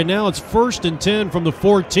far, and now it's 1st and 10 from the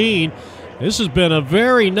 14. This has been a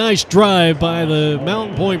very nice drive by the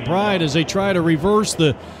Mountain Point Pride as they try to reverse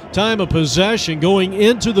the time of possession going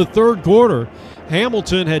into the 3rd quarter.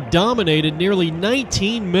 Hamilton had dominated nearly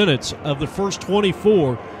 19 minutes of the first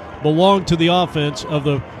 24 belonged to the offense of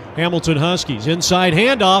the Hamilton Huskies. Inside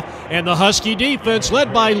handoff, and the Husky defense,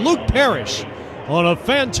 led by Luke Parrish, on a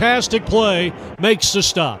fantastic play, makes the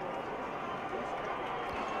stop.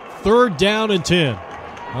 3rd down and 10.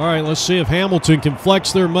 All right, let's see if Hamilton can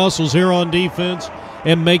flex their muscles here on defense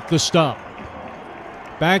and make the stop.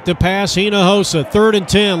 Back to pass, Hinojosa, 3rd and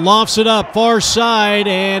 10, lofts it up, far side,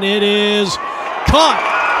 and it is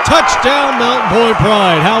caught. Touchdown, Mountain Point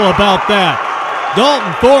Pride. How about that?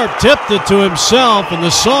 Dalton Thorpe tipped it to himself, and the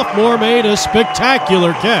sophomore made a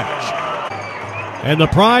spectacular catch. And the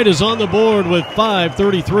Pride is on the board with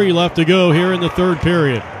 5:33 left to go here in the 3rd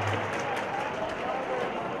period.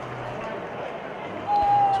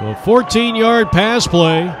 So a 14-yard pass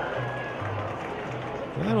play.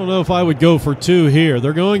 I don't know if I would go for 2 here.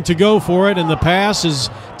 They're going to go for it, and the pass is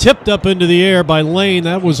tipped up into the air by Lane.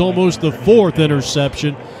 That was almost the 4th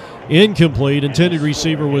interception. Incomplete. Intended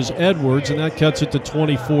receiver was Edwards, and that cuts it to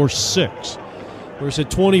 24-6. Whereas at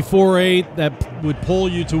 24-8, that would pull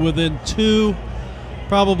you to within 2.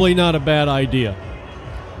 Probably not a bad idea.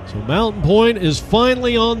 So Mountain Point is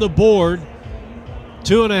finally on the board.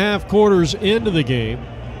 2.5 quarters into the game.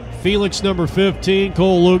 Felix, number 15,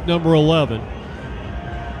 Cole Luke, number 11.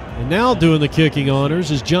 And now doing the kicking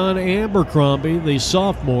honors is John Abercrombie, the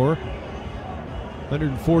sophomore,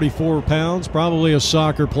 144 pounds, probably a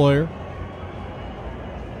soccer player.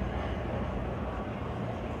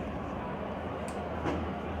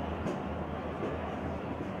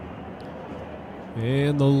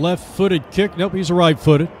 And the left-footed kick. Nope, he's a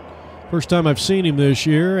right-footed. First time I've seen him this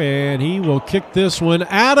year, and he will kick this one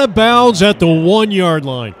out of bounds at the 1-yard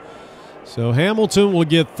line. So Hamilton will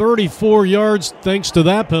get 34 yards thanks to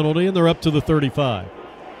that penalty, and they're up to the 35.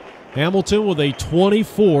 Hamilton with a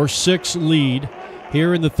 24-6 lead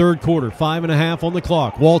here in the 3rd quarter. 5.5 on the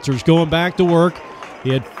clock. Walters going back to work.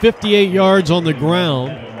 He had 58 yards on the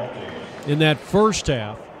ground in that first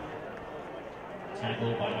half.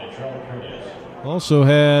 Also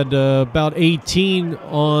had about 18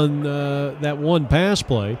 on that one pass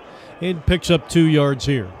play, and picks up 2 yards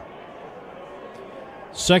here.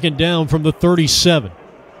 2nd down from the 37.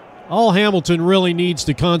 All Hamilton really needs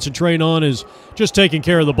to concentrate on is just taking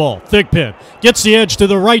care of the ball. Thigpen gets the edge to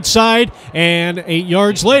the right side, and 8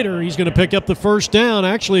 yards later, he's going to pick up the 1st down.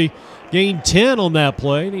 Actually gained 10 on that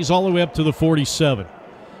play, and he's all the way up to the 47.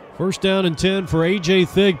 1st down and 10 for A.J.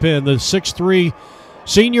 Thigpen, the 6'3"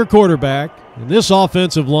 senior quarterback. And this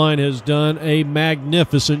offensive line has done a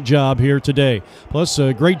magnificent job here today. Plus,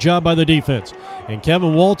 a great job by the defense. And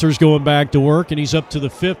Kevin Walters going back to work, and he's up to the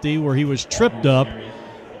 50 where he was tripped up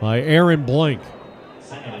by Aaron Blank.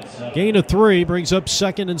 Gain of 3 brings up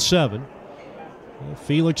 2nd and 7.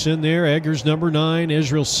 Felix in there, Eggers number 9,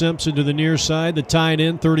 Israel Simpson to the near side, the tight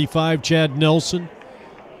end 35, Chad Nelson.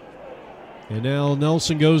 And now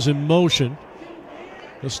Nelson goes in motion.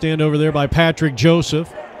 He'll stand over there by Patrick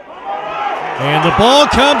Joseph. And the ball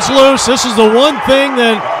comes loose. This is the one thing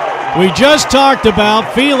that we just talked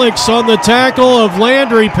about. Felix on the tackle of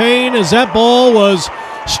Landry Payne as that ball was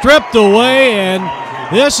stripped away, and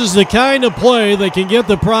this is the kind of play that can get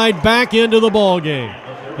the Pride back into the ball game.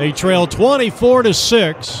 They trail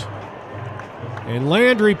 24-6, and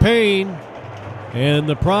Landry Payne and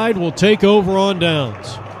the Pride will take over on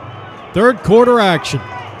downs. 3rd quarter action.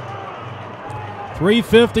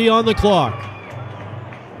 3:50 on the clock.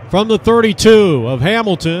 from the 32 of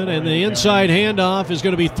Hamilton, and the inside handoff is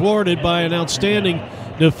going to be thwarted by an outstanding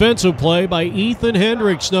defensive play by Ethan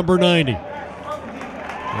Hendricks, number 90.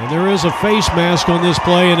 And there is a face mask on this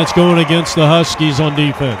play, and it's going against the Huskies on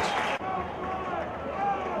defense.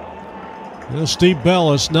 Well, Steve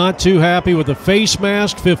Bellis not too happy with the face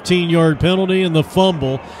mask, 15-yard penalty, and the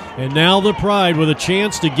fumble. And now the Pride with a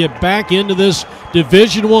chance to get back into this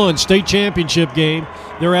Division I state championship game.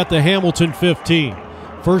 They're at the Hamilton 15.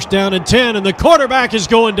 First down and 10, and the quarterback is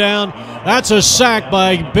going down. That's a sack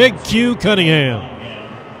by Big Q Cunningham.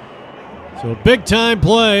 So big-time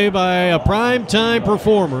play by a prime-time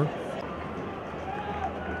performer.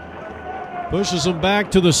 Pushes them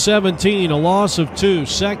back to the 17, a loss of 2,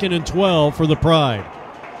 2nd and 12 for the Pride.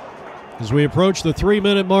 As we approach the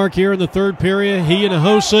 3-minute mark here in the third period,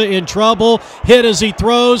 Hinojosa in trouble, hit as he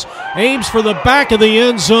throws, aims for the back of the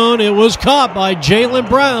end zone. It was caught by Jalen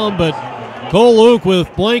Brown, but Cole Luke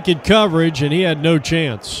with blanket coverage, and he had no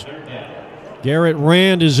chance. Garrett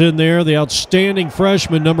Rand is in there, the outstanding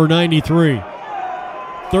freshman, number 93.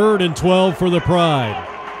 3rd and 12 for the Pride.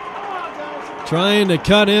 Trying to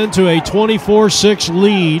cut into a 24-6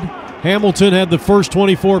 lead. Hamilton had the first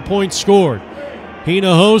 24 points scored.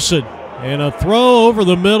 Hinojosa, and a throw over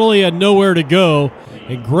the middle. He had nowhere to go.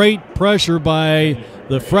 And great pressure by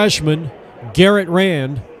the freshman, Garrett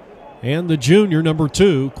Rand, and the junior, number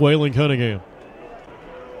 2, Quaylen Cunningham.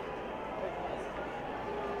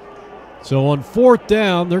 So on 4th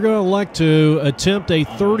down, they're going to elect to attempt a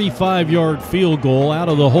 35-yard field goal out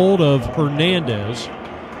of the hold of Hernandez.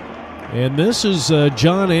 And this is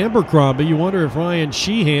John Abercrombie. You wonder if Ryan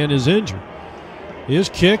Sheehan is injured. His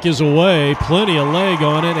kick is away, plenty of leg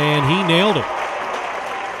on it, and he nailed it.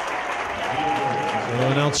 So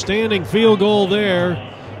an outstanding field goal there.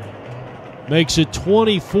 Makes it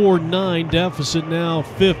 24-9, deficit now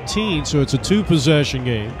 15, so it's a 2-possession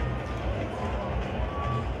game.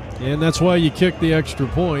 And that's why you kick the extra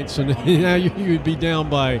points, and now you'd be down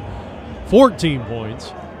by 14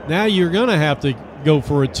 points. Now you're going to have to go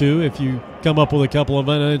for a 2 if you come up with a couple of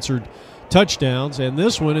unanswered touchdowns, and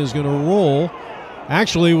this one is going to roll.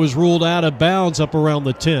 Actually, it was ruled out of bounds up around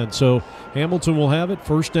the 10, so Hamilton will have it,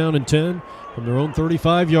 1st down and 10 from their own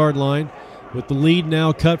 35-yard line, with the lead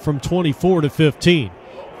now cut from 24 to 15.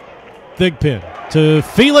 Thigpen to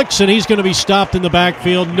Felix, and he's going to be stopped in the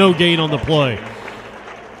backfield, no gain on the play.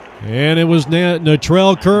 And it was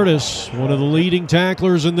Natrell Curtis, one of the leading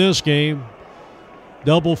tacklers in this game.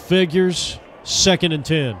 Double figures, 2nd and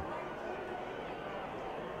 10.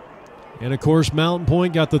 And, of course, Mountain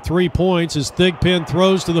Point got the 3 points as Thigpen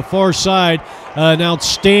throws to the far side. An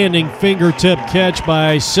outstanding fingertip catch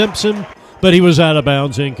by Simpson, but he was out of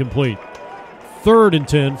bounds, incomplete. 3rd and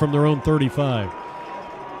 10 from their own 35.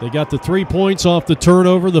 They got the 3 points off the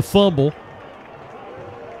turnover, the fumble.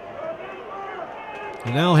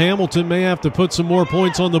 And now Hamilton may have to put some more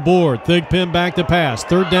points on the board. Thigpen back to pass.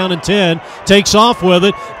 3rd down and 10. Takes off with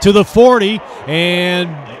it to the 40. And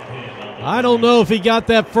I don't know if he got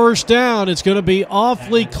that 1st down. It's going to be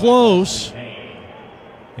awfully close.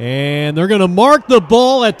 And they're going to mark the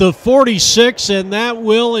ball at the 46, and that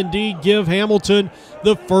will indeed give Hamilton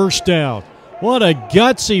the 1st down. What a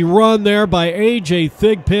gutsy run there by A.J.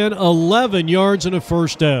 Thigpen. 11 yards and a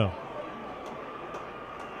 1st down.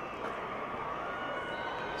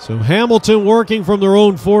 So Hamilton working from their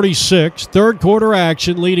own 46. 3rd quarter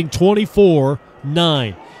action, leading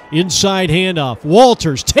 24-9. Inside handoff.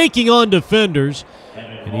 Walters taking on defenders.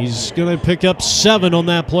 And he's going to pick up 7 on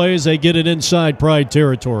that play as they get it inside Pride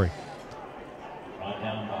territory.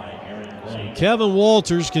 So Kevin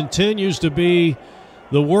Walters continues to be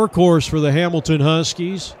the workhorse for the Hamilton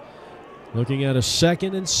Huskies. Looking at a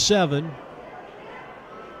 2nd and 7.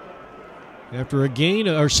 After a gain,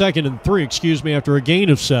 or 2nd and 3, excuse me, after a gain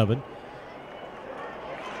of 7.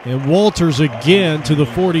 And Walters again to the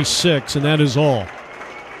 46, and that is all.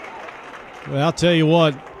 Well, I'll tell you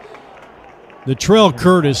what, Natrell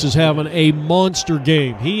Curtis is having a monster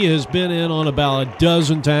game. He has been in on about a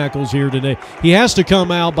dozen tackles here today. He has to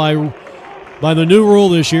come out by the new rule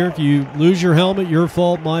this year. If you lose your helmet, your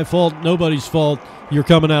fault, my fault, nobody's fault, you're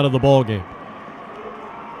coming out of the ball game.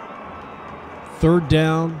 3rd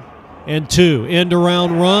down and 2. End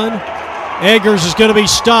around run. Eggers is going to be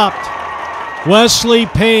stopped. Wesley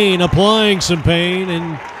Payne applying some pain,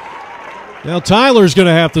 and now Tyler's going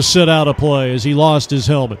to have to sit out a play as he lost his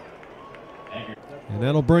helmet. And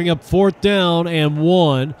that'll bring up 4th down and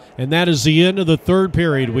 1, and that is the end of the 3rd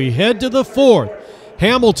period. We head to the 4th.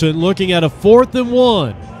 Hamilton looking at a 4th and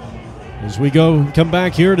 1 as we come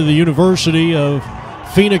back here to the University of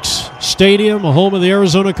Phoenix Stadium, home of the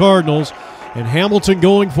Arizona Cardinals. And Hamilton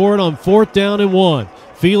going for it on 4th down and 1.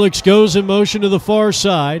 Felix goes in motion to the far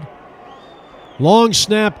side. Long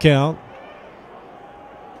snap count.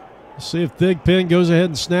 Let's see if Thigpen goes ahead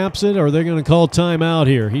and snaps it, or they're going to call timeout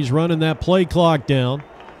here. He's running that play clock down.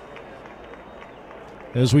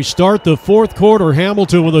 As we start the fourth quarter,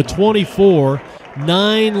 Hamilton with a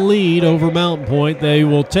 24-9 lead over Mountain Point. They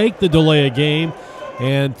will take the delay of game,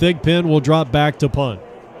 and Thigpen will drop back to punt.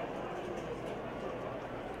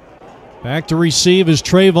 Back to receive is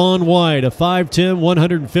Trayvon White, a 5'10",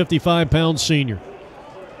 155-pound senior.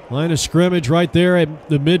 Line of scrimmage right there at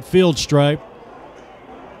the midfield stripe.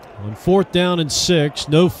 On 4th down and 6,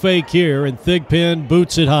 no fake here, and Thigpen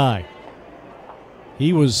boots it high.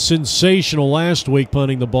 He was sensational last week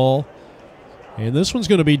punting the ball. And this one's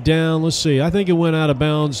going to be down, let's see, I think it went out of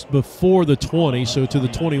bounds before the 20, so to the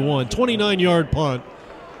 21. 29-yard punt.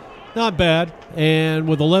 Not bad. And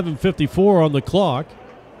with 11:54 on the clock,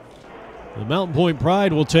 the Mountain Point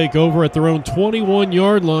Pride will take over at their own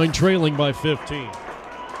 21-yard line, trailing by 15.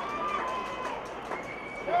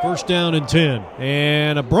 First down and 10.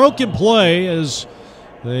 And a broken play as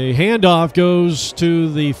the handoff goes to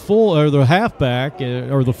the halfback,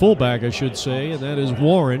 or the fullback, I should say, and that is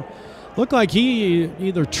Warren. Looked like he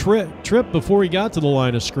either tripped before he got to the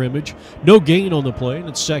line of scrimmage. No gain on the play, and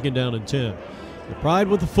it's second down and 10. The Pride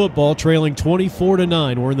with the football, trailing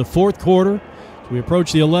 24-9. We're in the fourth quarter. We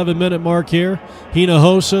approach the 11-minute mark here.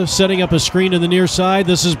 Hinojosa setting up a screen to the near side.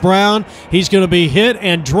 This is Brown. He's going to be hit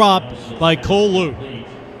and dropped by Cole Luke.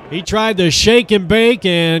 He tried to shake and bake,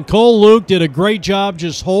 and Cole Luke did a great job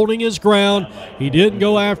just holding his ground. He didn't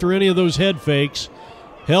go after any of those head fakes.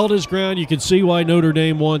 Held his ground. You can see why Notre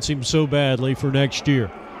Dame wants him so badly for next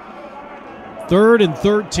year. 3rd and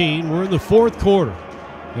 13. We're in the fourth quarter.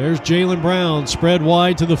 There's Jalen Brown spread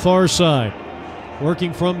wide to the far side.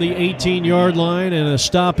 Working from the 18-yard line, and a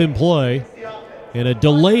stop in play. And a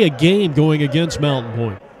delay of game going against Mountain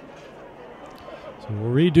Point. So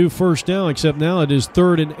we'll redo first down, except now it is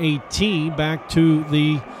 3rd and 18, back to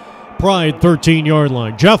the Pride 13-yard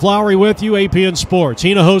line. Jeff Lowry with you, APN Sports.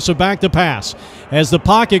 Hinojosa back to pass. As the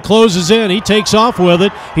pocket closes in, he takes off with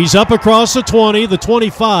it. He's up across the 20, the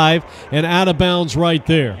 25, and out of bounds right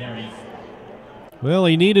there. Well,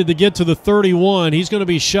 he needed to get to the 31. He's going to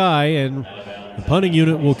be shy, and the punting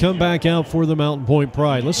unit will come back out for the Mountain Point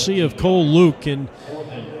Pride. Let's see if Cole Luke can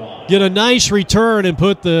get a nice return and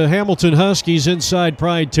put the Hamilton Huskies inside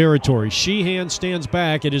Pride territory. Sheehan stands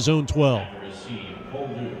back at his own 12.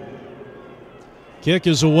 Kick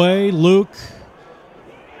is away. Luke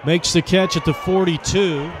makes the catch at the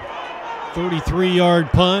 42.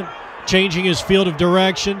 33-yard punt. Changing his field of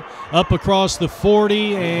direction. Up across the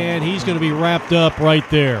 40, and he's going to be wrapped up right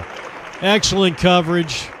there. Excellent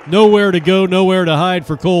coverage. Nowhere to go, nowhere to hide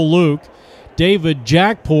for Cole Luke. David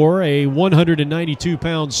Jackpour, a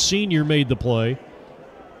 192-pound senior, made the play.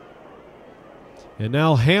 And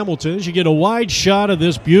now Hamilton, as you get a wide shot of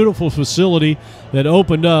this beautiful facility that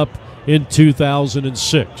opened up in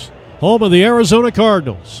 2006. Home of the Arizona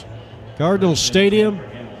Cardinals. Cardinals Stadium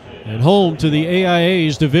and home to the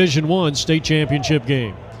AIA's Division I state championship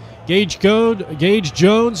game. Gage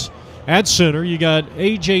Jones at center. You got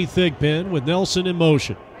A.J. Thigpen with Nelson in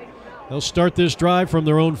motion. They'll start this drive from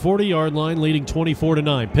their own 40-yard line, leading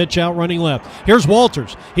 24-9. Pitch out, running left. Here's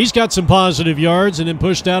Walters. He's got some positive yards and then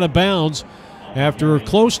pushed out of bounds after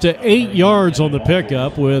close to 8 yards on the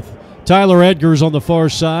pickup, with Tyler Edgars on the far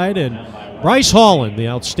side and Bryce Holland, the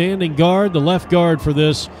outstanding guard, the left guard for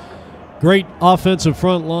this great offensive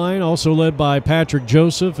front line, also led by Patrick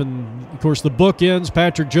Joseph. And, of course, the bookends,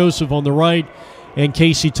 Patrick Joseph on the right and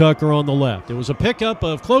Casey Tucker on the left. It was a pickup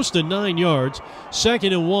of close to 9 yards,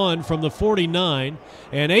 2nd and 1 from the 49,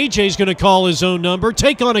 and A.J.'s going to call his own number,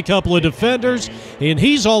 take on a couple of defenders, and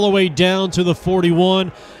he's all the way down to the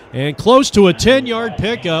 41, and close to a 10-yard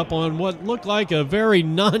pickup on what looked like a very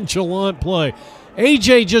nonchalant play.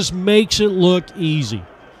 A.J. just makes it look easy.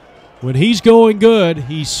 When he's going good,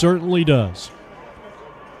 he certainly does.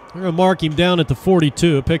 We're going to mark him down at the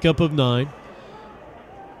 42, a pickup of 9.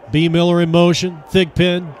 B. Miller in motion.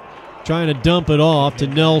 Thigpen trying to dump it off to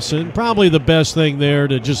Nelson. Probably the best thing there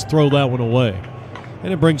to just throw that one away.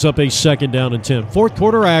 And it brings up a 2nd down and 10. Fourth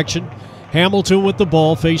quarter action. Hamilton with the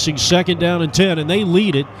ball facing 2nd down and 10, and they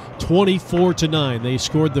lead it 24-9. They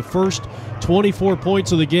scored the first 24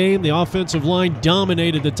 points of the game. The offensive line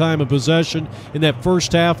dominated the time of possession in that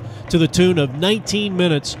first half to the tune of 19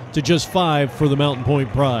 minutes to just 5 for the Mountain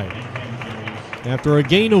Point Pride. After a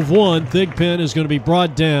gain of 1, Thigpen is going to be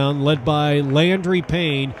brought down, led by Landry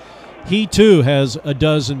Payne. He, too, has a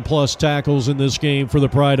dozen-plus tackles in this game for the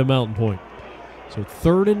Pride of Mountain Point. So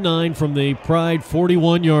 3rd and 9 from the Pride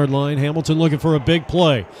 41-yard line. Hamilton looking for a big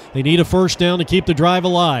play. They need a first down to keep the drive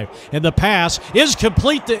alive. And the pass is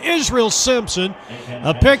complete to Israel Simpson.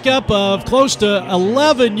 A pickup of close to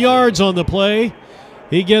 11 yards on the play.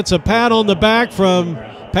 He gets a pat on the back from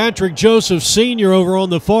Patrick Joseph Sr. over on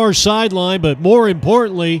the far sideline, but more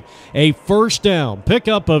importantly, a first down.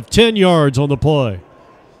 Pickup of 10 yards on the play.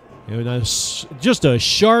 And just a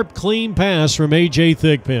sharp, clean pass from A.J.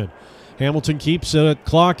 Thigpen. Hamilton keeps the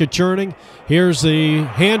clock a-churning. Here's the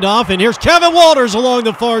handoff, and here's Kevin Walters along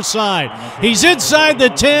the far side. He's inside the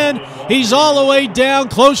 10. He's all the way down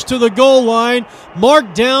close to the goal line,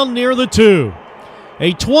 marked down near the 2.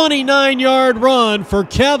 A 29-yard run for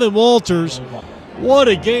Kevin Walters. What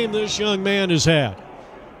a game this young man has had.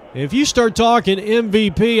 If you start talking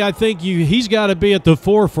MVP, I think he's got to be at the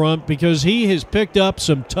forefront because he has picked up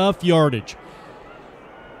some tough yardage.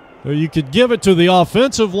 You could give it to the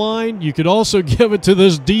offensive line. You could also give it to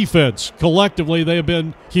this defense. Collectively, they have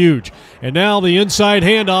been huge. And now the inside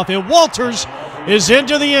handoff, and Walters is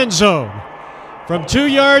into the end zone from 2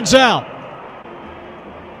 yards out.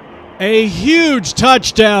 A huge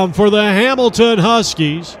touchdown for the Hamilton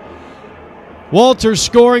Huskies. Walters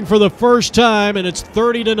scoring for the first time, and it's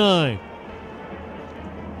 30-9.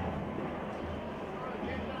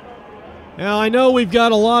 Now, I know we've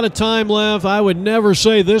got a lot of time left. I would never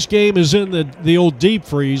say this game is in the old deep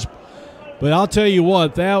freeze, but I'll tell you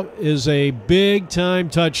what, that is a big-time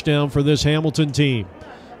touchdown for this Hamilton team.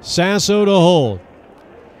 Sasso to hold.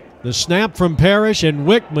 The snap from Parrish, and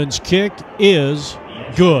Wickman's kick is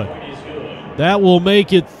good. That will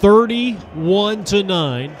make it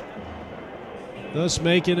 31-9, thus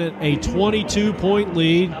making it a 22-point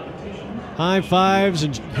lead. High fives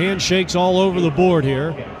and handshakes all over the board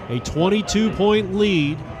here. A 22-point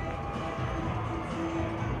lead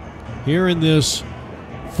here in this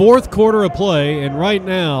fourth quarter of play, and right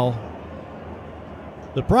now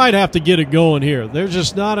the Pride have to get it going here. There's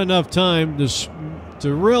just not enough time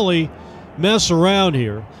to really mess around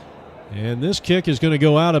here. And this kick is going to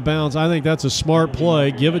go out of bounds. I think that's a smart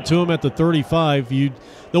play. Give it to him at the 35. The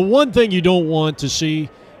one thing you don't want to see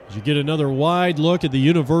is you get another wide look at the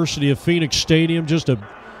University of Phoenix Stadium. Just a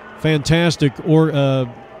fantastic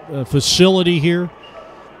facility here.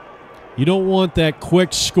 You don't want that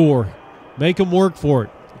quick score. Make them work for it.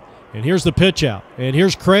 And here's the pitch out. And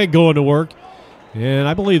here's Craig going to work. And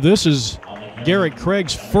I believe this is Garrett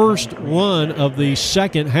Craig's first run of the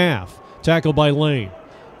second half. Tackled by Lane.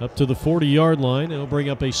 Up to the 40-yard line. It'll bring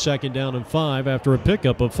up a 2nd down and 5 after a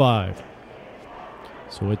pickup of 5.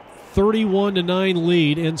 So a 31-9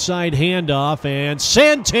 lead. Inside handoff. And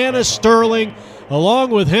Santana Sterling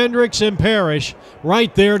along with Hendricks and Parrish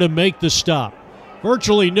right there to make the stop.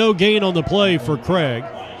 Virtually no gain on the play for Craig.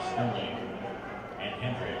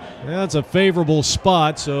 That's a favorable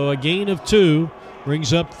spot, so a gain of 2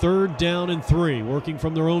 brings up 3rd down and 3, working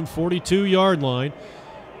from their own 42-yard line.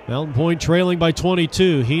 Mountain Point trailing by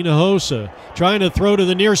 22. Hinojosa trying to throw to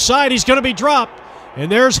the near side. He's going to be dropped,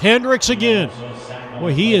 and there's Hendricks again.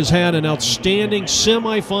 Boy, he has had an outstanding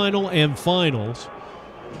semifinal and finals.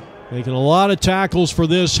 Making a lot of tackles for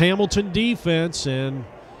this Hamilton defense, and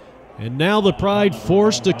now the Pride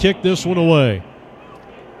forced to kick this one away.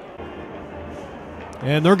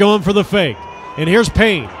 And they're going for the fake. And here's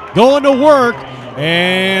Payne going to work,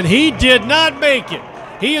 and he did not make it.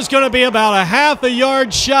 He is going to be about a half a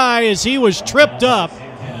yard shy as he was tripped up.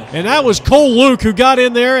 And that was Cole Luke who got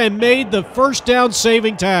in there and made the first down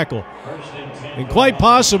saving tackle. And quite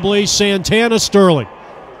possibly Santana Sterling.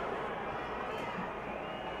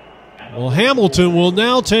 Well, Hamilton will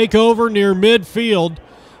now take over near midfield.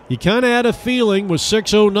 You kind of had a feeling with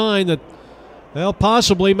 6:09 that, well,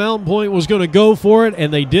 possibly Mountain Point was going to go for it,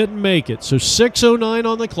 and they didn't make it. So 6:09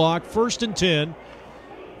 on the clock, 1st and 10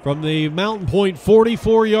 from the Mountain Point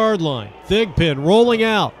 44-yard line. Thigpen rolling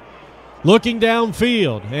out, looking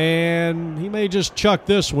downfield, and he may just chuck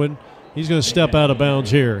this one. He's going to step out of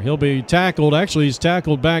bounds here. He'll be tackled. Actually, he's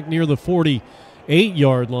tackled back near the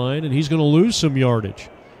 48-yard line, and he's going to lose some yardage.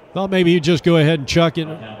 Thought maybe he'd just go ahead and chuck it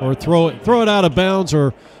or throw it out of bounds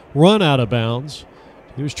or run out of bounds.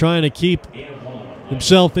 He was trying to keep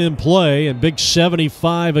himself in play, and big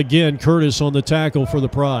 75 again, Curtis on the tackle for the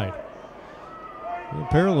Pride.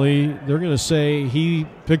 Apparently, they're going to say he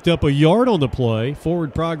picked up a yard on the play.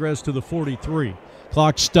 Forward progress to the 43.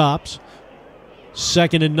 Clock stops.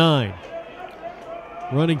 2nd and 9.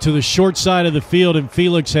 Running to the short side of the field, and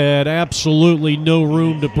Felix had absolutely no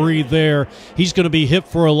room to breathe there. He's going to be hit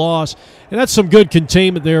for a loss. And that's some good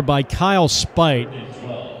containment there by Kyle Spite.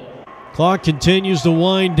 Clock continues to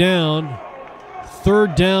wind down.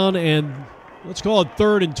 3rd down and let's call it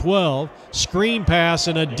 3rd and 12. Screen pass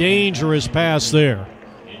and a dangerous pass there.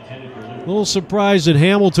 A little surprised that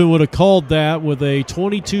Hamilton would have called that with a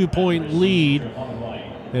 22-point lead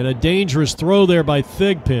and a dangerous throw there by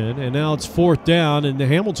Thigpen, and now it's 4th down, and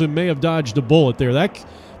Hamilton may have dodged a bullet there. That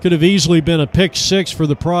could have easily been a pick 6 for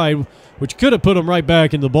the Pride, which could have put them right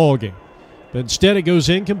back in the ballgame. But instead it goes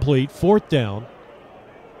incomplete, 4th down.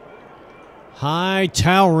 High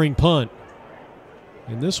towering punt.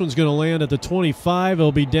 And this one's going to land at the 25.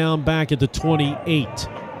 It'll be down back at the 28.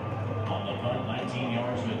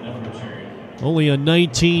 Only a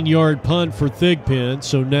 19-yard punt for Thigpen,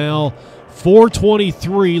 so now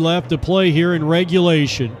 4:23 left to play here in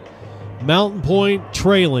regulation. Mountain Point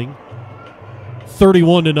trailing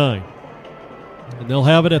 31-9. And they'll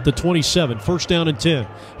have it at the 27. 1st down and 10.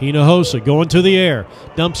 Hinojosa going to the air.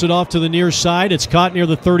 Dumps it off to the near side. It's caught near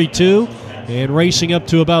the 32 and racing up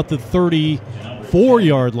to about the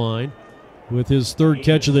 34-yard line with his 3rd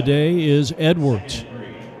catch of the day is Edwards.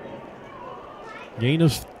 Gain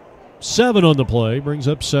of 7 on the play. Brings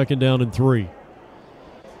up 2nd down and 3.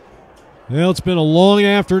 Well, it's been a long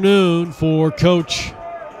afternoon for Coach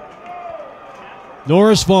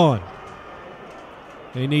Norris Vaughn.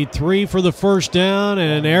 They need 3 for the 1st down,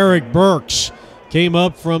 and Eric Burks came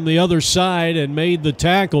up from the other side and made the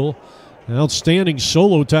tackle. An outstanding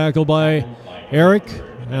solo tackle by Eric.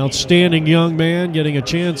 Outstanding young man getting a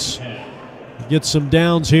chance to get some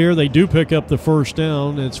downs here. They do pick up the 1st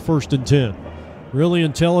down. It's 1st and 10. Really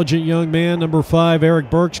intelligent young man. Number 5, Eric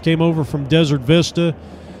Burks, came over from Desert Vista.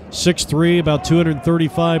 6'3", about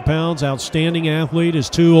 235 pounds. Outstanding athlete. His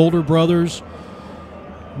 2 older brothers,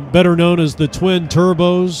 better known as the Twin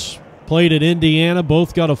Turbos, played at Indiana.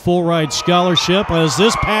 Both got a full ride scholarship. As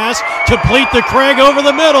this pass complete to Craig over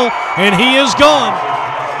the middle, and he is gone.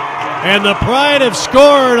 And the Pride have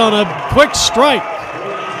scored on a quick strike.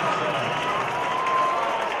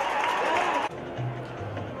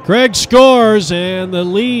 Craig scores, and the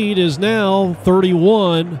lead is now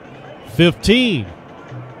 31-15.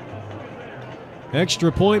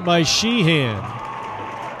 Extra point by Sheehan.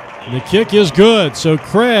 And the kick is good, so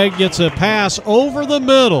Craig gets a pass over the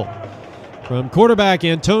middle from quarterback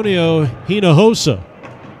Antonio Hinojosa.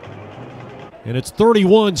 And it's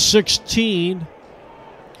 31-16.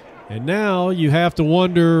 And now you have to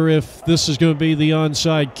wonder if this is going to be the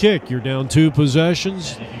onside kick. You're down 2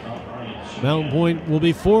 possessions. Mountain Point will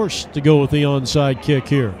be forced to go with the onside kick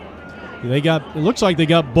here. It looks like they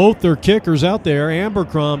got both their kickers out there.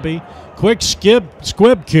 Abercrombie, quick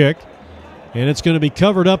squib kick, and it's going to be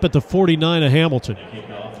covered up at the 49 of Hamilton.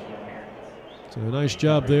 So a nice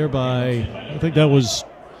job there by, I think that was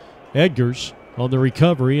Edgars on the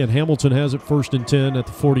recovery, and Hamilton has it 1st and 10 at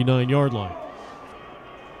the 49-yard line.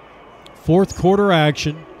 4th quarter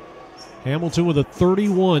action. Hamilton with a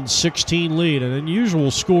 31-16 lead, an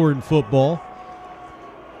unusual score in football.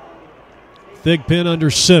 Thigpen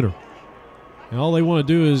under center. And all they want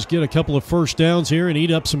to do is get a couple of 1st downs here and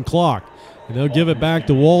eat up some clock. And they'll give it back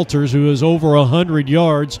to Walters, who is over 100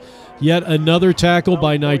 yards. Yet another tackle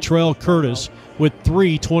by Nitrell Curtis with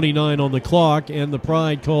 3:29 on the clock, and the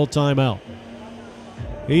Pride called timeout.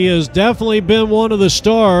 He has definitely been one of the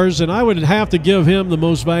stars, and I would have to give him the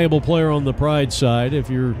most valuable player on the Pride side if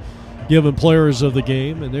you're giving players of the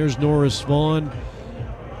game. And there's Norris Vaughn.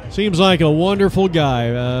 Seems like a wonderful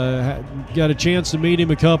guy. Got a chance to meet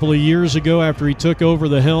him a couple of years ago after he took over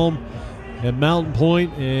the helm at Mountain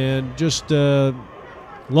Point, and just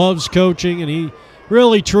loves coaching, and he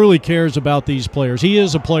really truly cares about these players. He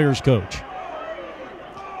is a player's coach.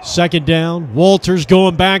 2nd down. Walters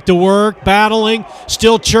going back to work, battling,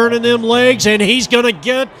 still churning them legs, and he's going to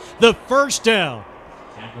get the 1st down.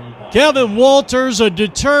 Kevin Walters, a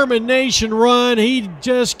determination run. He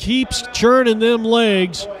just keeps churning them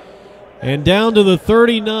legs. And down to the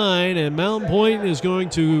 39, and Mountain Point is going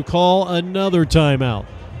to call another timeout.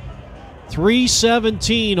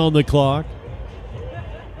 3:17 on the clock.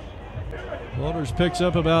 Walters picks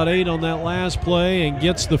up about 8 on that last play and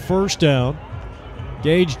gets the 1st down.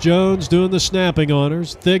 Gage Jones doing the snapping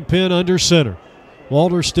honors. Thigpen under center.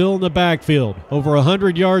 Walters still in the backfield. Over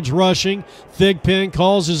 100 yards rushing. Thigpen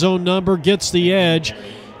calls his own number, gets the edge,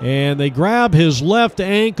 and they grab his left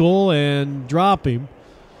ankle and drop him.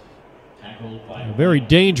 A very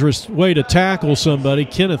dangerous way to tackle somebody,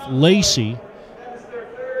 Kenneth Lacey.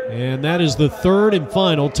 And that is the 3rd and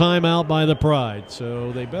final timeout by the Pride.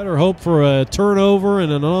 So they better hope for a turnover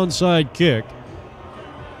and an onside kick.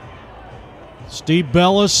 Steve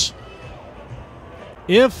Bellis,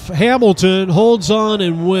 if Hamilton holds on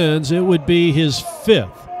and wins, it would be his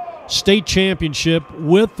 5th state championship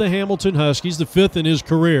with the Hamilton Huskies, the 5th in his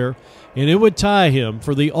career. and it would tie him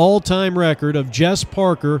for the all-time record of Jess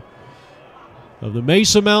Parker of the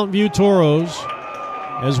Mesa Mountain View Toros,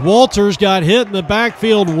 as Walters got hit in the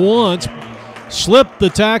backfield once, slipped the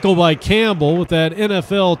tackle by Campbell with that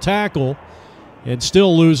NFL tackle, and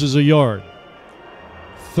still loses a yard.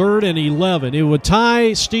 3rd and 11. It would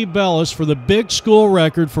tie Steve Bellis for the big school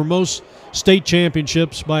record for most state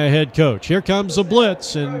championships by a head coach. Here comes the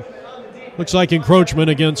blitz, and looks like encroachment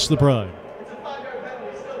against the Pride.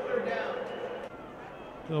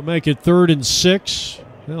 They'll make it 3rd and 6.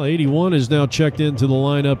 Well, 81 is now checked into the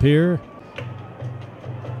lineup here.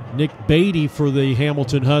 Nick Beatty for the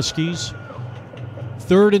Hamilton Huskies.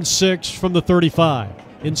 3rd and 6 from the 35.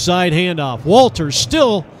 Inside handoff. Walters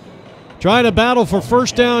still trying to battle for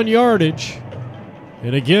first down yardage.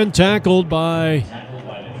 And again tackled by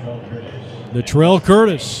Natrell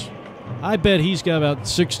Curtis. I bet he's got about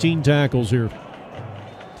 16 tackles here.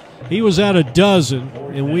 He was at a dozen,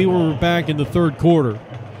 and we were back in the 3rd quarter.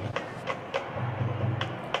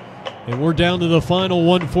 And we're down to the final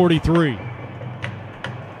 143.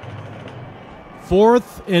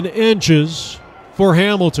 4th and inches for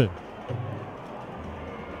Hamilton.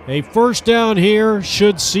 A first down here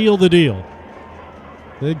should seal the deal.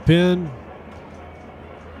 Big Pen.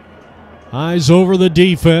 Eyes over the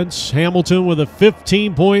defense. Hamilton with a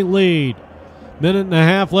 15-point lead. Minute and a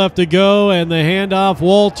half left to go, and the handoff,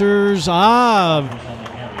 Walters.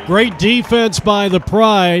 Great defense by the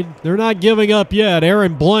Pride. They're not giving up yet.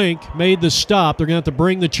 Aaron Blank made the stop. They're going to have to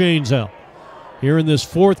bring the chains out here in this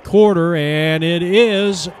 4th quarter, and it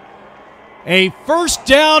is a first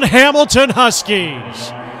down, Hamilton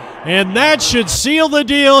Huskies. And that should seal the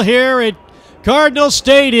deal here at Cardinal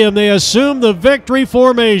Stadium. They assume the victory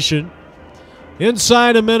formation.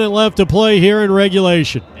 Inside a minute left to play here in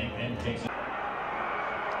regulation.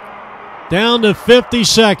 Down to 50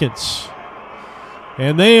 seconds.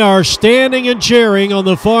 And they are standing and cheering on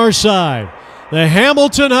the far side. The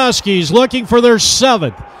Hamilton Huskies looking for their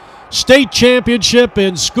 7th state championship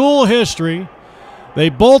in school history. They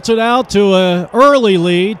bolted out to an early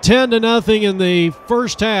lead, 10-0 in the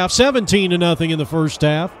first half, 17-0 in the first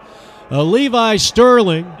half. Levi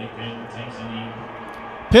Sterling,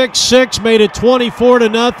 pick 6, made it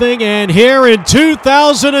 24-0. And here in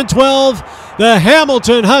 2012, the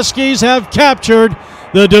Hamilton Huskies have captured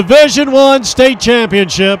the Division I state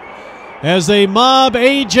championship as they mob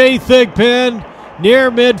A.J. Thigpen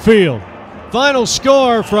near midfield. Final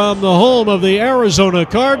score from the home of the Arizona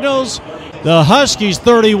Cardinals: the Huskies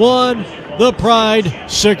 31, the Pride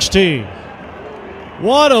 16.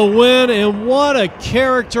 What a win, and what a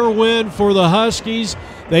character win for the Huskies.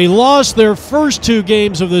 They lost their first 2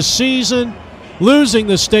 games of the season, losing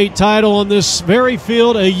the state title on this very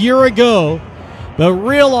field a year ago, but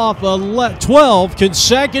reel off 12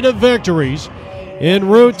 consecutive victories en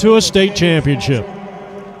route to a state championship. I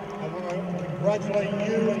want to congratulate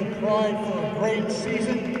you and the Pride for a great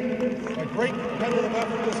season, a great competitive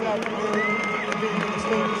effort this afternoon, and being the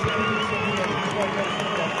state champions.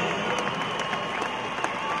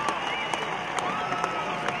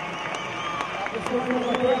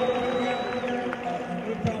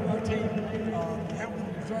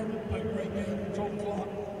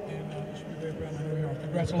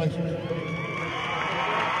 Congratulations.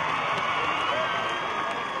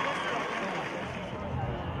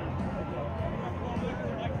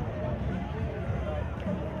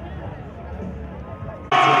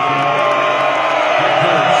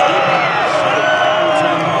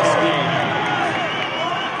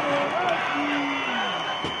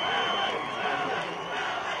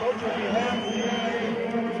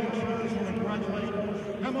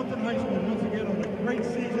 Hamilton High School once again on a great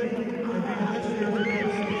season and being this year's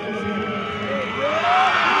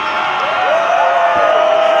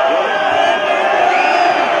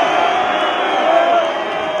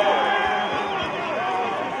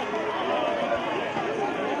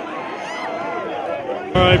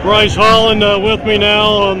All right, Bryce Holland with me now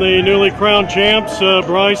on the newly crowned champs.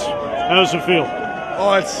 Bryce, how does it feel?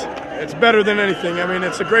 Oh, it's better than anything. I mean,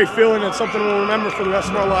 it's a great feeling. It's something we'll remember for the rest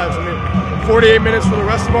of our lives. I mean, 48 minutes for the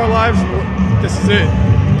rest of our lives. This is it.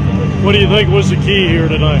 What do you think was the key here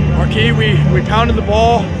tonight? Our key, we pounded the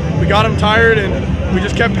ball. We got them tired, and we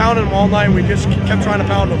just kept pounding them all night. We just kept trying to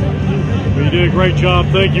pound them. Well, you did a great job.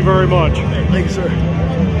 Thank you very much. Thank you, sir.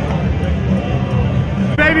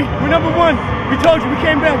 Baby, we're number 1. We told you we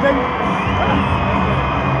came back, baby.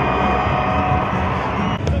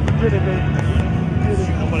 Did it, baby.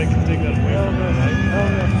 Nobody can take that away from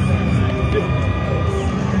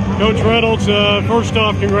Coach Reynolds, first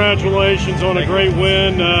off, congratulations on a great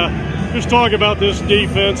win. Just talk about this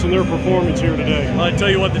defense and their performance here today. I tell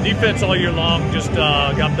you what, the defense all year long just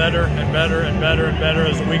got better and better and better and better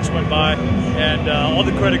as the weeks went by, and all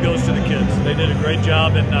the credit goes to the kids. They did a great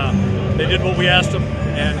job, and they did what we asked them,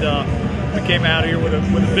 and we came out of here with a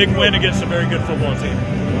big win against a very good football team.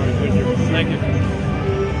 All right, thank you. Thank you.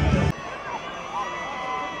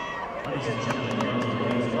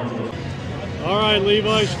 All right,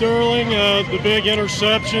 Levi Sterling, the big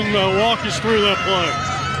interception. Walk us through that play.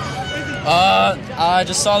 I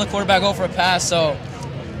just saw the quarterback go for a pass, so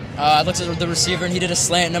I looked at the receiver, and he did a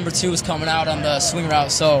slant. Number 2 was coming out on the swing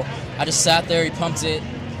route, so I just sat there, he pumped it,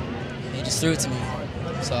 and he just threw it to me.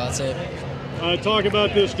 So that's it. Talk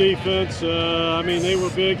about this defense. I mean, they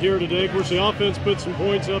were big here today. Of course, the offense put some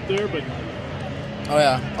points up there, but... Oh,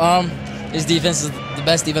 yeah. This defense is the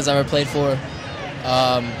best defense I've ever played for.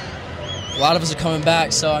 A lot of us are coming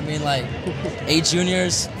back, so, I mean, like, 8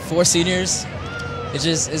 juniors, 4 seniors.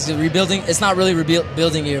 It's rebuilding. It's not really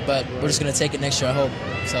rebuilding year, but we're just going to take it next year, I hope.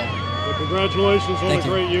 So, well, congratulations on a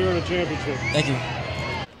great year and a championship. Thank you.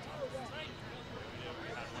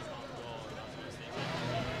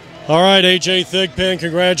 All right, A.J. Thigpen,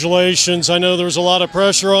 congratulations. I know there was a lot of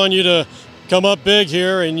pressure on you to come up big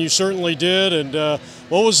here, and you certainly did. And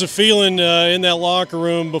what was the feeling in that locker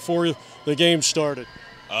room before the game started?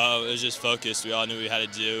 It was just focused. We all knew what we had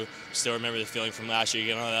to do. Still remember the feeling from last year,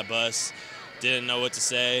 getting on that bus. Didn't know what to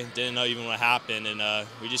say, didn't know even what happened, and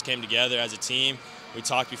we just came together as a team. We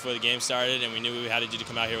talked before the game started, and we knew what we had to do to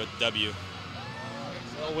come out here with a W.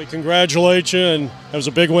 Well, we congratulate you, and that was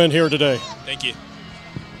a big win here today. Thank you.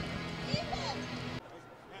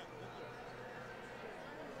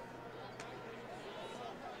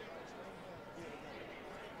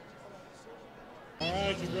 All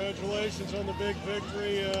right, congratulations on the big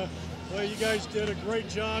victory. Well, you guys did a great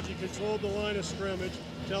job. You controlled the line of scrimmage.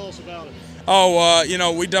 Tell us about it. Oh, you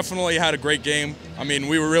know, we definitely had a great game. I mean,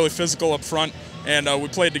 we were really physical up front, and we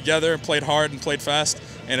played together, played hard, and played fast,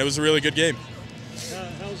 and it was a really good game.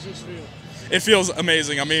 How's this feel? It feels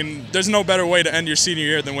amazing. I mean, there's no better way to end your senior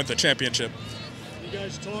year than with a championship. You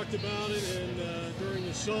guys talked about it, and during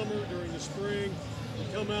the summer, during the spring, you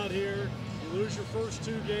come out here, you lose your first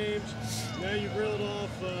 2 games. Now you've reeled off,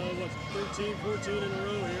 13, 14 in a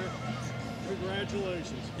row here.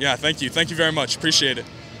 Congratulations. Yeah, thank you. Thank you very much. Appreciate it.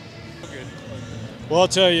 Well, I'll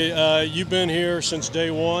tell you, you've been here since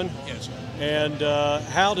day one. Yes. And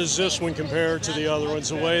how does this one compare to the other ones,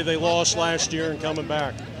 the way they lost last year and coming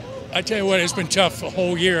back? I tell you what, it's been tough a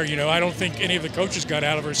whole year. You know, I don't think any of the coaches got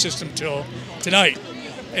out of our system till tonight.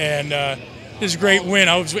 And this is a great win.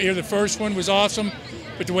 I was here. The first one was awesome.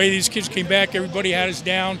 But the way these kids came back, everybody had us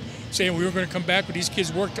down, saying we were going to come back. But these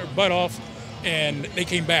kids worked their butt off, and they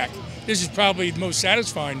came back. This is probably the most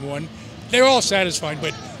satisfying one. They're all satisfying,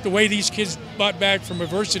 but the way these kids bought back from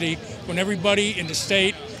adversity, when everybody in the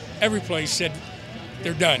state, every place said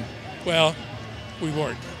they're done. Well, we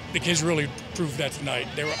weren't. The kids really proved that tonight.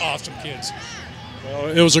 They were awesome kids. Well,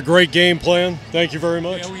 it was a great game plan. Thank you very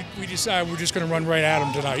much. Yeah, we decided we're just going to run right at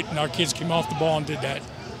them tonight, and our kids came off the ball and did that.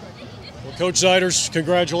 Well, Coach Zeiders,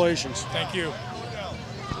 congratulations. Thank you.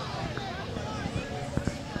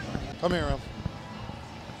 Come here, Em.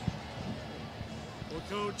 Well,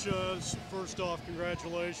 Coach, first off,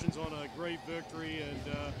 congratulations on a great victory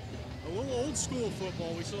and a little old school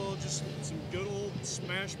football. We saw just some good old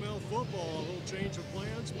smash mouth football, a little change of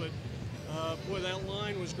plans, but boy, that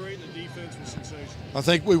line was great and the defense was sensational. I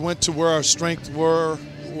think we went to where our strengths were,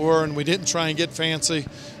 and we didn't try and get fancy.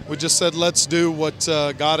 We just said, let's do what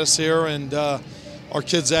got us here, and our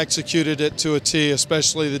kids executed it to a T,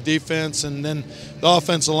 especially the defense, and then the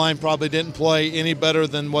offensive line probably didn't play any better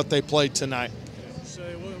than what they played tonight.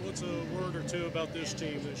 Say, what's a word or two about this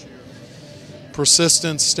team this year?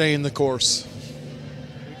 Persistence, staying the course.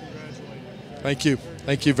 We congratulate you. Thank you.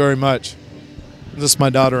 Thank you very much. This is my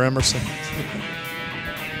daughter, Emerson.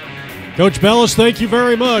 Coach Bellis, thank you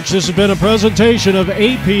very much. This has been a presentation of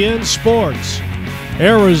APN Sports,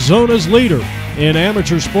 Arizona's leader in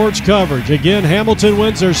amateur sports coverage. Again, Hamilton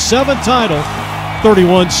wins their 7th title,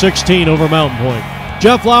 31-16 over Mountain Point.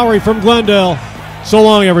 Jeff Lowry from Glendale. So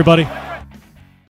long, everybody.